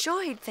 but I'm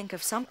sure he'd think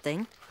of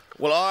something.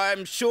 Well,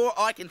 I'm sure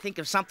I can think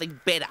of something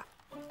better.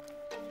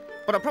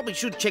 But I probably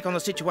should check on the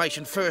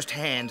situation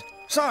firsthand.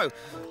 So,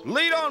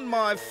 lead on,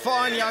 my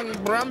fine young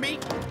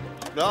Brumby.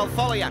 I'll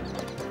follow you.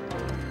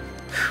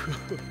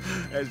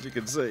 As you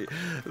can see,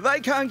 they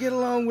can't get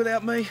along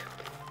without me.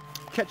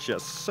 Catch you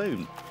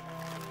soon.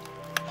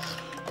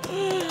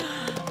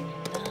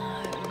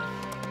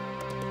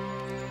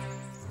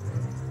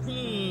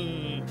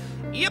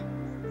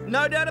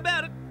 No doubt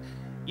about it.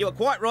 You were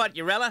quite right,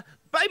 Urella.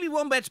 Baby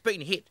Wombat's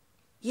been hit.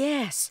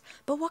 Yes,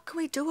 but what can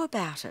we do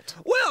about it?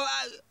 Well,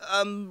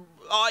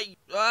 I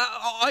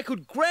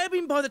could grab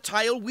him by the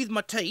tail with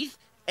my teeth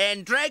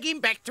and drag him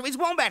back to his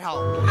wombat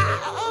hole.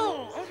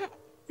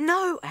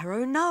 No,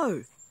 Arrow,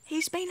 no.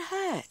 He's been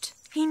hurt.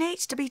 He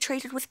needs to be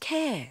treated with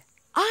care.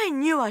 I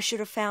knew I should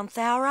have found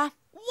Thowra.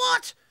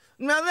 What?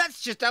 No,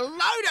 that's just a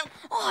load of...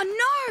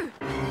 Oh,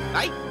 no!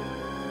 Hey?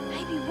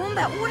 Baby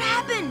Wombat, what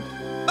happened?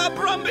 A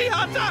Brumby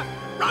hunter!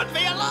 Run for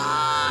your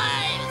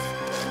lives!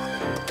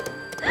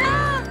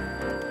 Ah!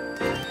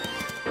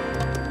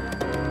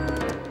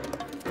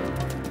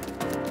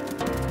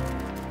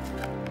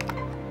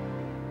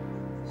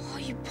 Oh,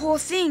 you poor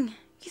thing.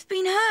 You've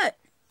been hurt.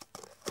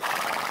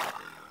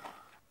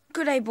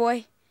 Good day,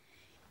 boy.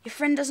 Your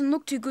friend doesn't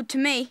look too good to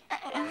me.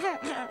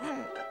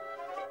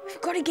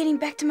 We've got to get him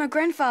back to my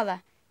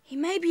grandfather. He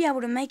may be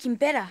able to make him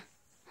better.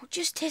 I'll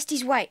just test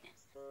his weight.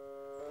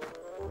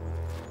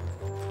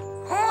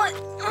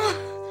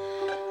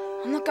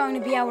 I'm not going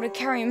to be able to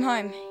carry him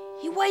home.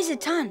 He weighs a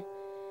ton.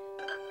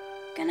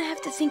 Gonna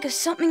have to think of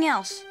something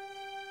else.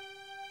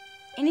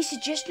 Any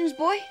suggestions,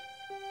 boy?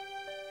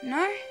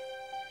 No?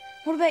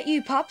 What about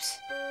you, Pups?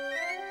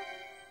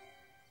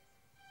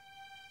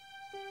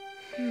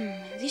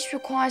 This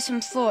requires some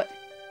thought.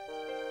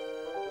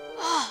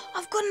 Oh,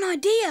 I've got an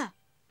idea.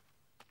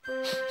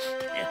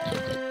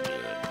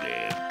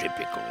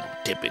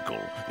 Typical.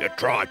 You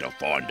try to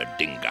find a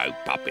dingo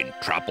pup in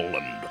trouble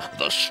and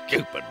the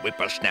stupid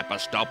whippersnapper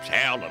stops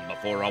howling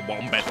before a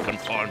wombat can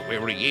find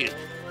where he is.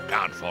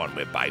 Can't find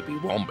where baby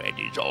wombat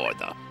is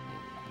either.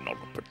 Not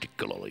a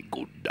particularly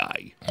good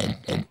day.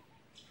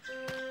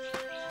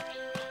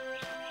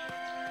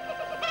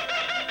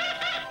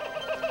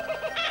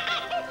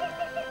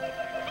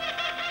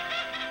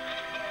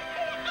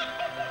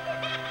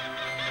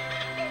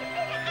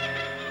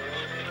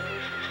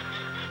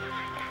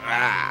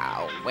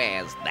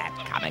 Where's that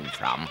coming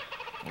from?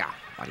 Ah,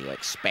 what do you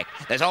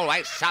expect? There's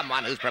always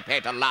someone who's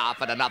prepared to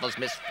laugh at another's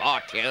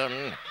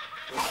misfortune.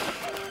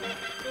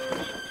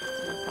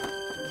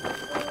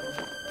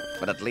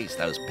 But at least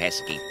those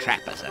pesky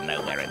trappers are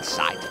nowhere in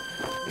sight.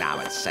 Now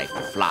it's safe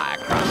to fly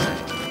across it.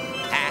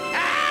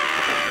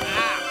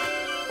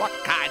 What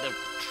kind of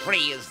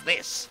tree is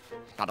this?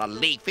 Not a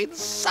leaf in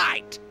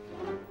sight.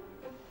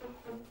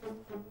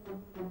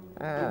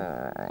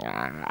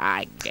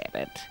 I get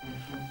it.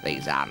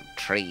 These aren't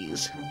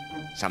trees.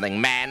 Something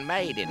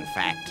man-made, in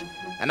fact.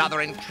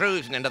 Another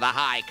intrusion into the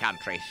high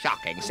country.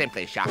 Shocking,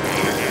 simply shocking.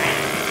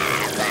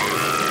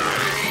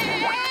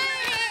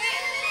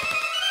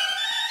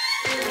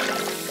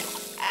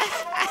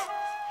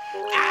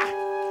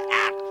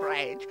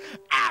 Outrage!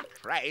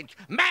 Outrage!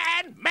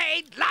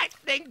 Man-made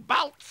lightning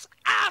bolts!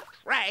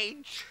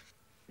 Outrage!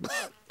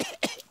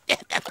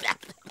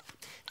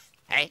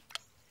 Hey?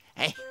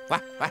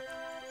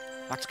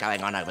 What's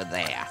going on over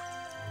there?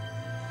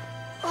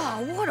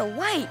 Oh, what a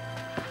weight.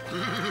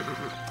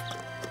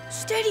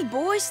 Steady,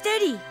 boy,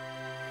 steady.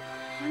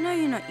 I know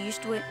you're not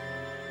used to it,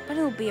 but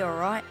it'll be all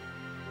right.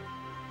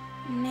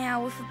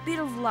 Now, with a bit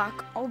of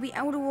luck, I'll be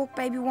able to walk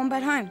Baby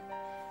Wombat home.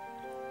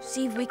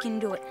 See if we can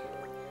do it.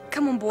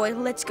 Come on, boy,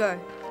 let's go.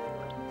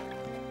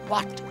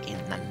 What in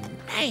the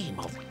name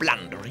of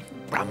blundering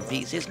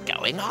Brumbies is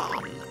going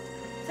on?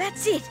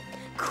 That's it.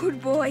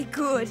 Good boy,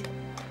 good.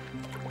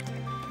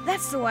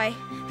 That's the way.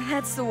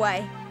 That's the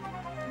way.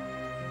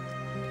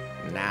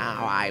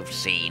 Now I've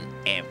seen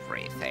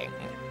everything.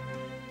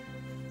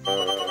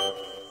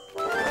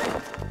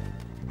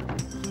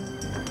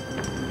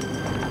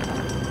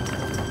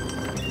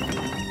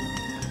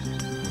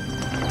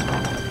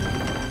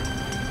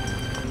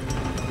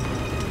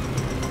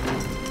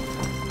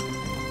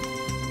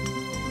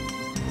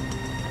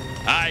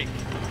 Hey,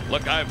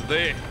 look over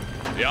there.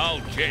 The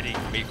old jetty,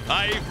 me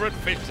favourite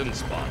fishing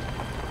spot.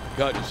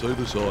 Can't you see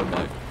the sign,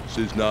 mate?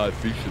 Says no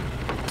fishing.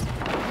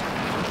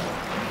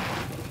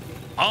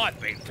 I've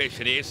been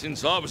fishing here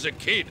since I was a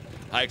kid.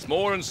 Takes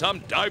more than some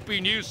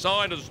dopey new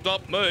sign to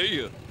stop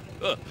me.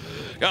 Go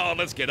on,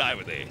 let's get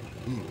over there.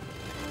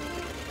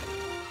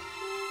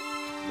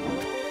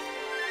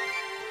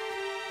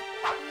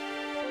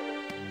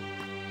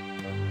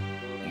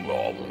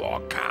 Oh,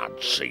 I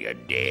can't see a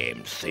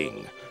damn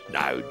thing.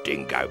 No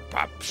dingo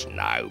pups,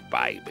 no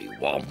baby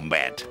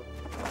wombat.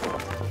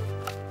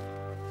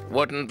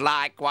 Wouldn't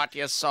like what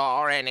you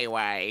saw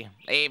anyway,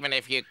 even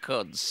if you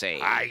could see.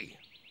 Hey,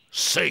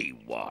 see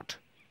what?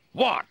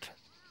 What?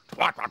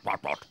 What?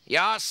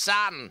 Your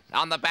son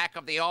on the back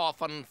of the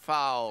orphan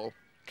foal,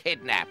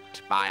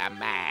 kidnapped by a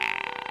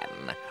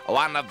man,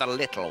 one of the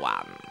little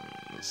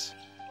ones.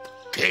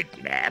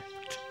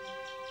 Kidnapped?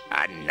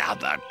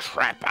 Another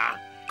trapper?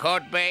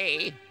 Could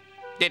be.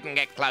 Didn't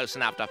get close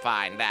enough to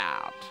find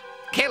out.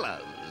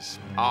 Killers,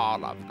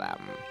 all of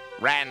them.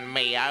 Ran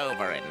me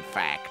over, in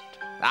fact.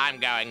 I'm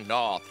going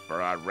north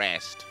for a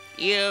rest.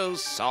 You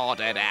sort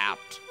it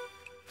out.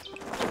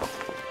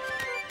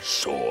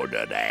 Sort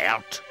it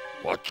out?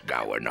 What's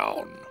going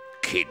on?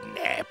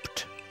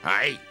 Kidnapped?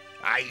 Hey,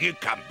 you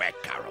come back,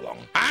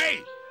 Currawong.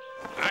 Hey!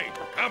 Hey,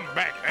 come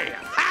back here.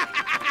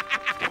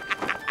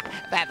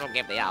 That'll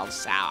give the old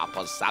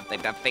sourpuss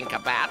something to think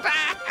about.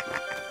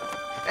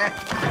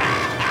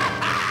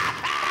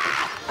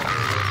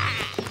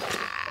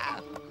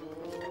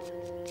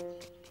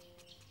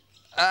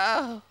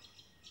 Oh.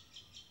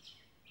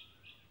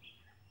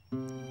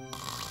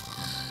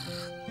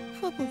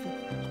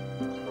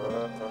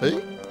 Hey?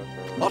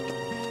 What?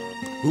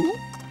 Who?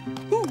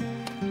 Who?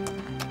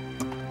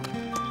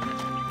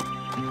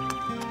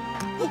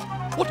 Oh,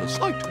 what a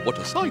sight! What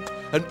a sight!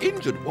 An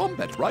injured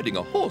wombat riding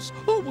a horse.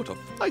 Oh, what a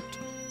fright!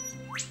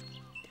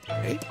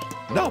 Hey,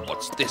 now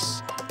what's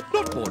this?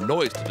 Not more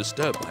noise to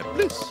disturb my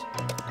bliss.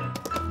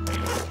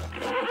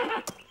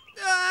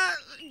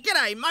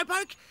 G'day,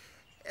 Mopoke.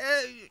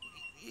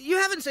 You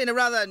haven't seen a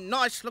rather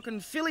nice-looking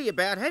filly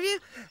about, have you?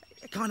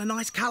 Kind of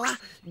nice colour,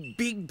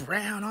 big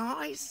brown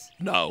eyes.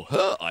 Now,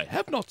 her I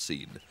have not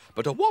seen,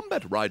 but a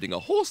wombat riding a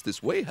horse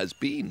this way has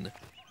been.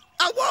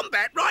 A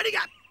wombat riding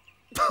a...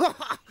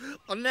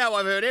 Well, now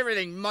I've heard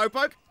everything,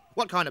 Mopoke.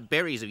 What kind of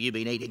berries have you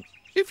been eating?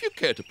 If you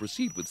care to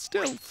proceed with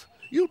stealth,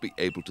 you'll be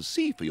able to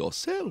see for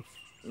yourself.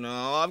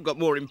 No, I've got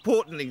more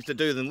important things to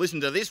do than listen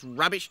to this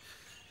rubbish.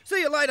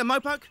 See you later,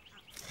 Mopoke.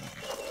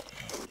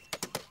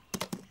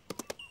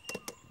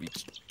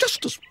 It's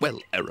just as well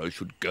Arrow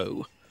should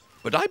go.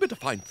 But I better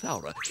find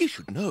Thowra. He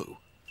should know.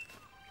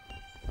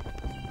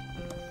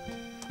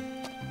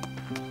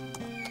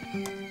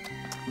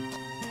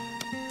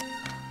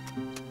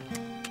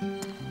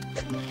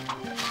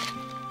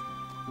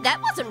 That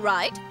wasn't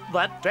right.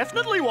 That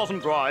definitely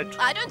wasn't right.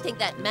 I don't think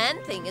that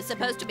man thing is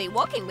supposed to be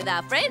walking with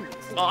our friends.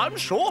 I'm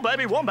sure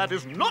Baby Wombat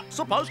is not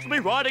supposed to be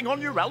riding on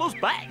Urella's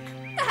back.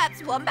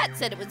 Perhaps Wombat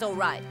said it was all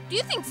right. Do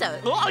you think so?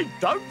 I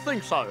don't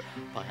think so.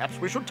 Perhaps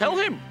we should tell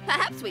him.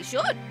 Perhaps we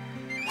should.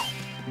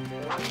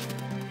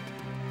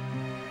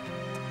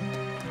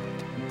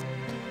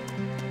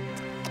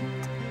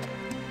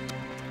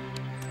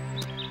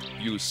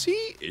 You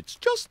see, it's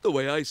just the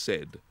way I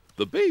said.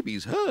 The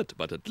baby's hurt,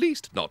 but at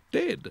least not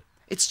dead.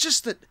 It's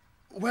just that...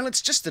 Well,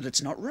 it's just that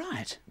it's not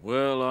right.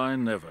 Well, I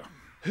never.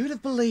 Who'd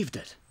have believed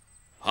it?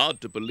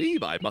 Hard to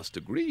believe, I must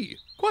agree.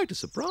 Quite a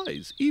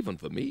surprise, even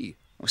for me.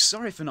 Well,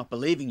 sorry for not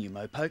believing you,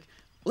 Mopoke.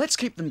 Let's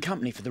keep them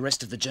company for the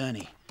rest of the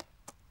journey.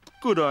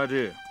 Good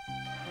idea.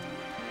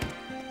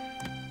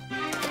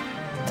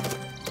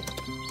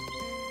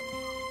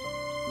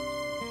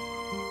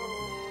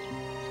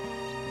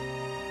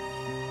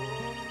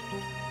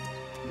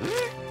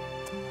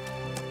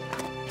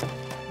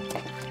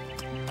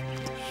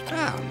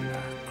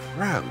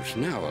 Crows,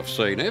 now I've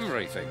seen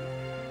everything.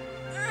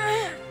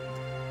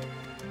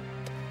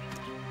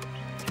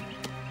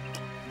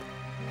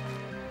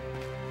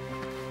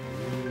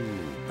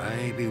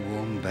 Baby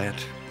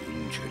wombat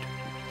injured.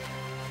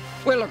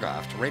 We'll look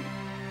after him.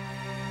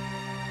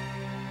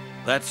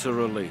 That's a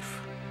relief.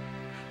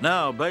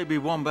 Now, Baby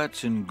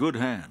Wombat's in good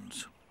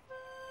hands.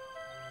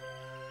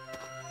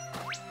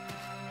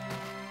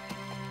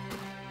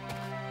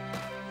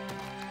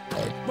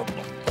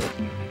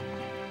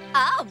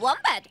 Ah,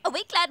 Wombat, are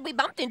we glad we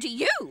bumped into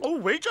you? Oh,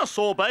 we just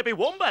saw Baby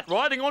Wombat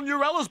riding on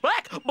Urella's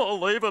back,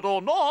 believe it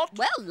or not.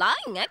 Well,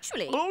 lying,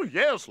 actually. Oh,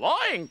 yes,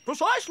 lying,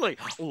 precisely.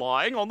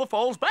 Lying on the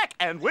foal's back,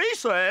 and we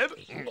said...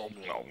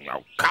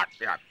 No, cut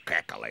your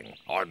cackling.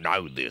 I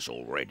know this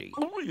already.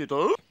 Oh, you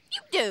do?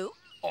 You do?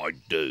 I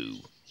do.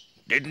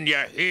 Didn't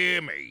you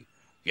hear me?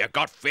 You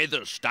got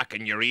feathers stuck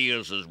in your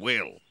ears as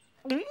well.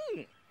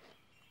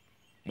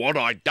 What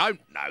I don't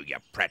know, you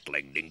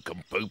prattling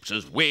nincompoops,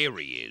 is where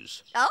he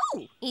is.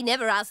 Oh, he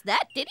never asked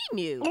that, did he,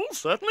 Mew? Oh,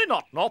 certainly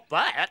not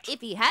that.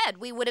 If he had,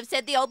 we would have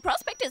said the old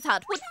prospector's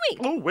hut, wouldn't we?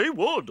 Oh, we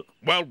would.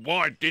 Well,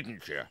 why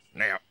didn't you?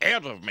 Now,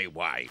 out of me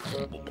way.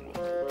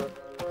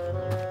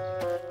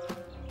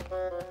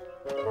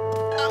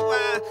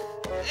 Oh,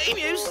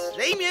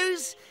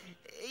 emus.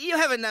 You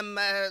haven't,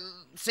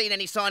 seen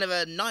any sign of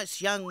a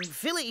nice young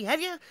filly, have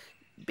you?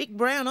 Big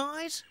brown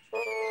eyes?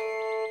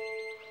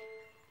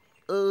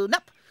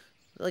 Nope.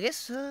 I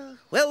guess,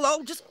 well,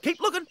 I'll just keep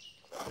looking.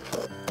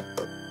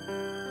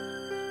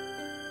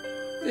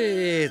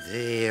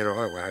 There,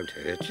 I won't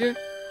hurt you.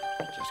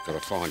 Just got to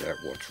find out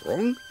what's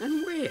wrong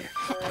and where.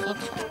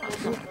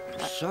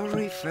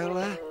 Sorry,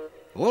 fella.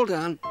 All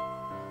done.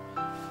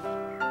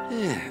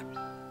 Yeah.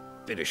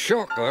 Bit of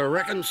shock, I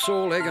reckon.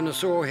 Sore leg and a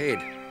sore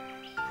head.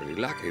 Pretty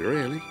lucky,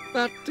 really.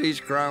 But he's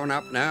growing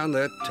up now and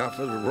they're tough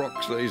as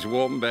rocks, these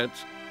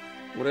wombats.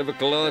 Whatever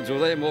collides with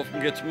them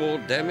often gets more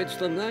damage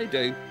than they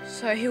do.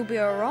 So he'll be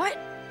all right?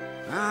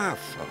 Ah,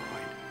 fine.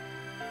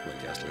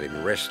 We'll just let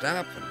him rest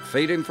up and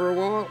feed him for a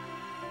while,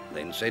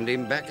 then send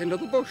him back into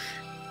the bush.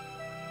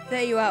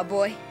 There you are,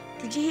 boy.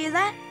 Did you hear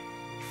that?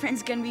 Your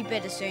friend's gonna be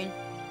better soon,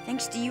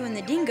 thanks to you and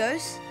the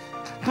dingoes.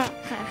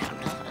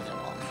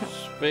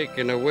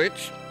 Speaking of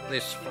which,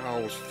 this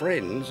foal's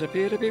friends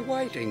appear to be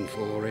waiting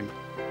for him.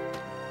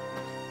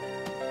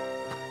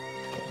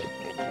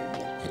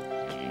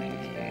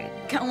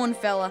 Come on,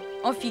 fella.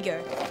 Off you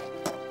go.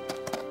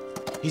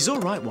 He's all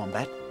right,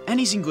 Wombat, and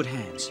he's in good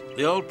hands.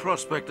 The old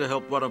prospector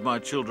helped one of my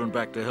children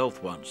back to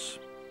health once.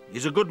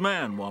 He's a good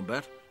man,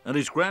 Wombat, and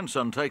his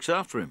grandson takes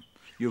after him.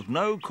 You've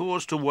no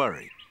cause to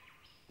worry.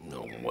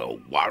 Oh, well,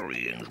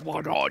 worrying's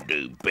what I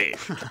do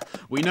best.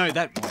 We know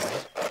that,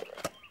 Wombat.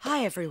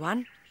 Hi,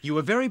 everyone. You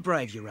were very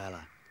brave,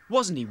 Urala.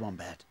 Wasn't he,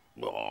 Wombat?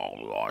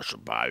 Oh, I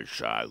suppose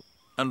so.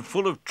 And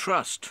full of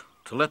trust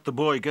to let the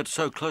boy get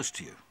so close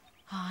to you.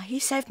 Oh, he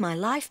saved my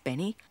life,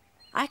 Benny.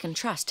 I can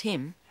trust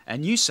him.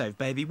 And you saved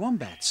baby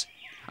wombats.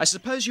 I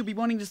suppose you'll be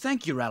wanting to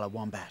thank Urala,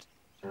 Wombat.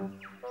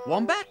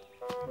 Wombat?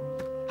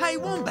 Hey,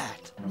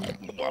 Wombat!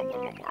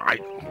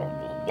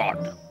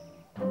 What?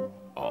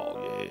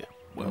 Oh, yeah.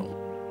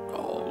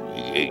 Well,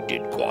 he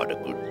did quite a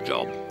good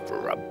job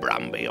for a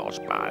Brumby, I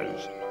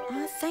suppose.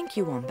 Oh, thank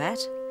you, Wombat.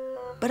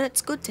 But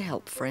it's good to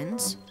help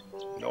friends.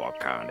 No, I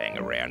can't hang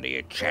around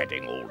here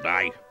chatting all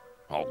day.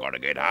 I've got to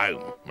get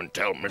home and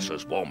tell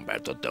Mrs.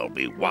 Wombat that there'll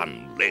be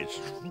one less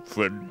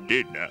for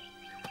dinner.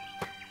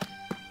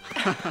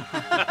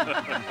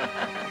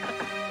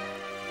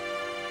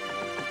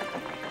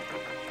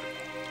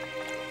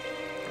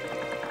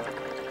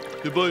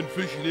 You've been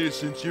fishing here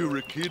since you were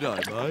a kid,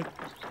 eh, mate?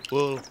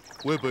 Well,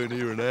 we've been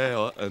here an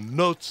hour and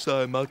not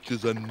so much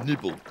as a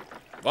nibble.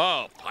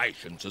 Oh,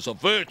 patience is a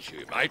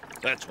virtue, mate.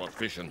 That's what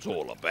fishing's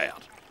all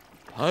about.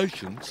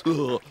 Patience?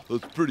 Oh,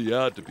 it's pretty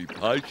hard to be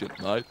patient,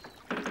 mate.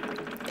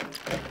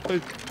 Hey,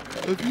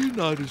 have you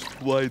noticed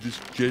the way this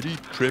jetty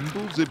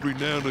trembles every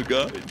now and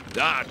again?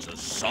 That's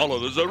as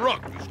solid as a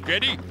rock, this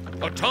jetty.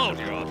 I told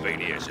you I've been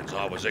here since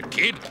I was a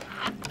kid.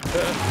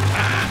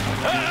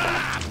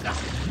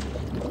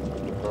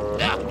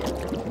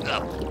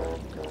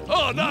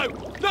 Oh, no! No!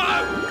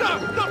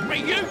 No! Not me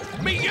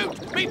ute! Me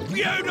ute! Me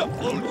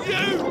beautiful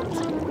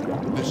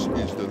ute! This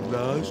is the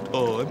last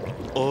time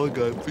I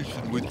go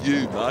fishing with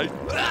you, mate.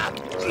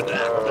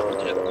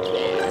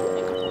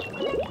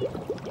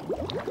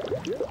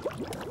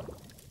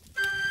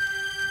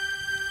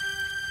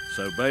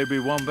 So baby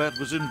Wombat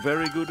was in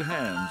very good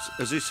hands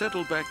as he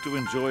settled back to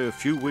enjoy a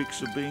few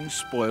weeks of being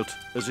spoilt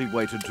as he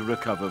waited to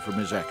recover from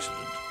his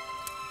accident.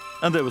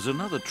 And there was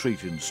another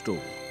treat in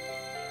store,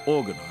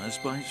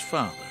 organised by his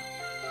father.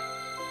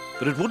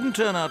 But it wouldn't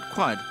turn out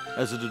quite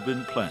as it had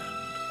been planned.